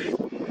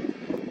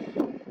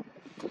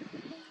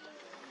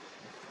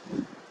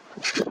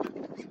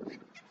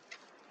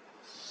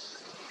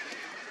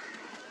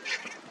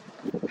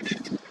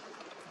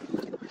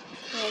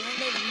 I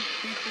wonder if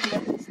people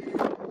like this thing.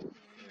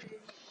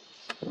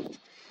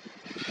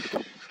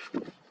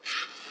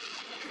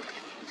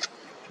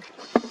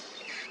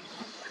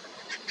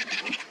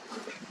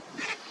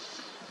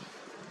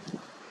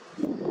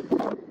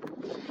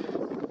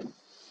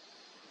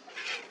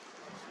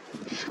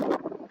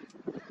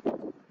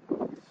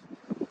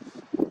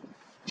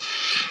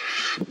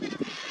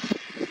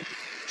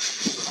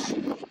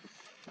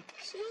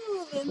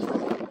 Sure, then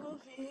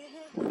movie.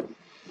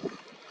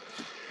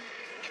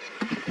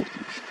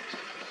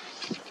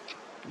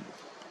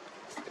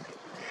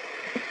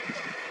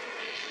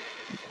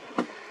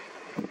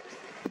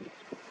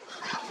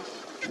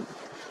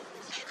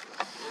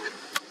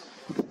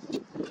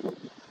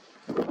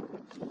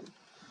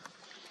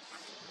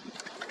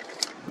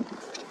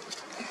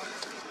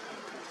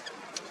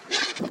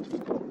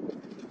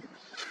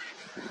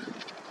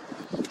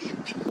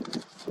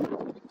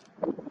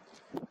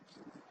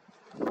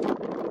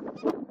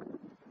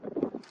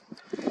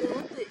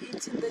 What they're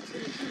eating, they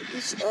can kill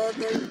each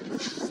other.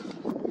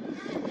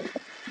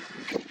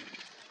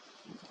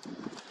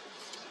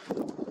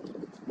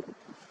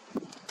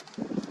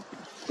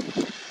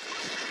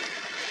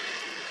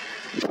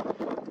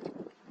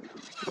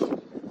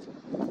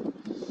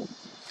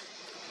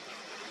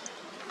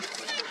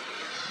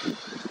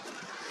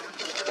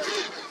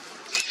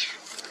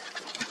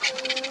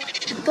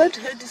 That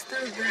head is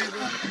still there.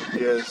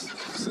 Yes,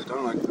 because they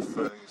don't like the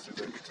fur, so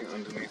they're eating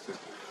underneath it.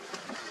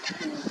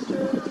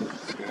 Yeah,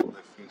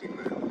 they're feeding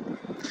there.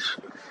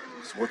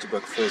 This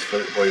Waterbuck fur is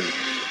very oily.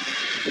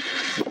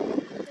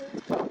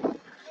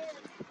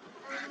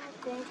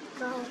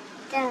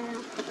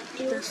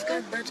 There's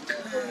got that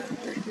car,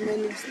 that man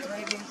is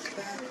driving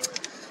car.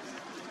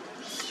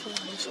 So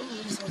much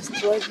always was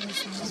driving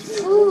this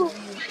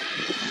movie.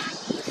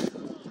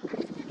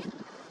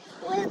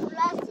 With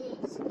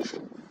glasses.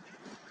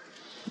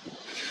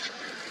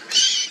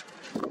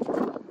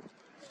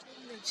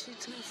 The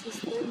cheetahs is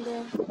stand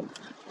there.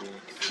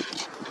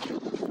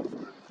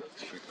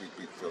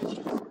 Big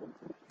vultures.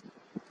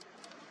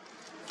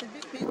 The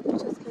big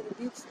vultures can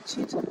beat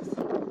cheetahs.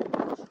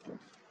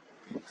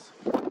 Pigs.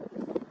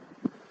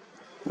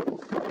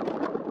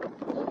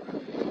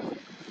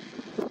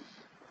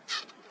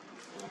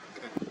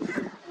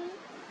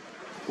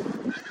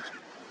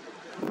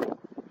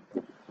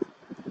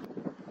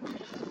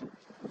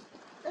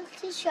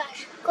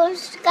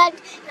 Coast Guard,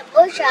 the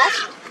bushes.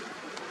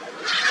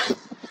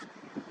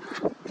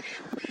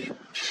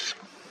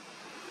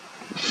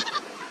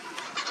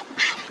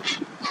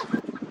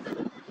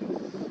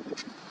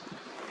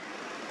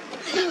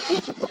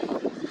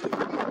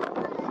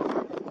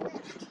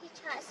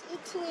 Cheetahs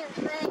eating your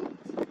friend.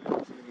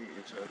 Feeding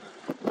each other.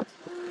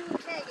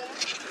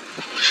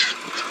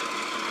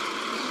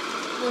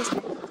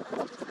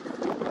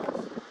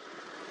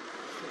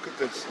 Look at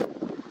this.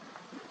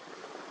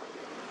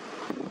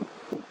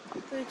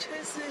 They're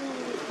chasing.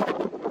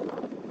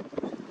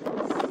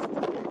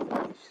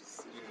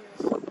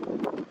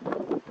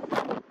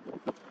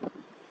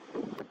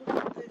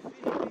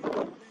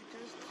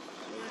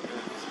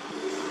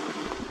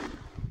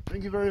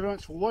 Thank you very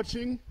much for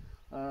watching.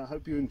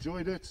 Hope you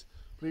enjoyed it.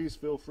 Please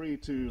feel free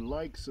to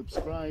like,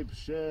 subscribe,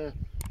 share,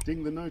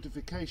 ding the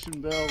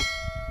notification bell,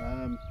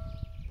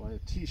 buy a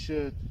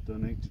t-shirt,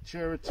 donate to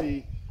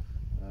charity.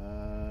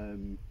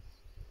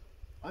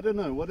 I don't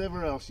know,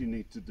 whatever else you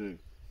need to do.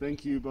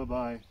 Thank you,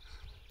 bye-bye.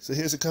 So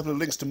here's a couple of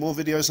links to more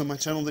videos on my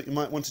channel that you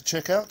might want to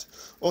check out.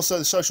 Also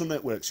the social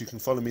networks, you can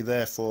follow me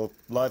there for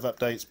live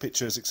updates,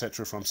 pictures,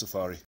 etc. from Safari.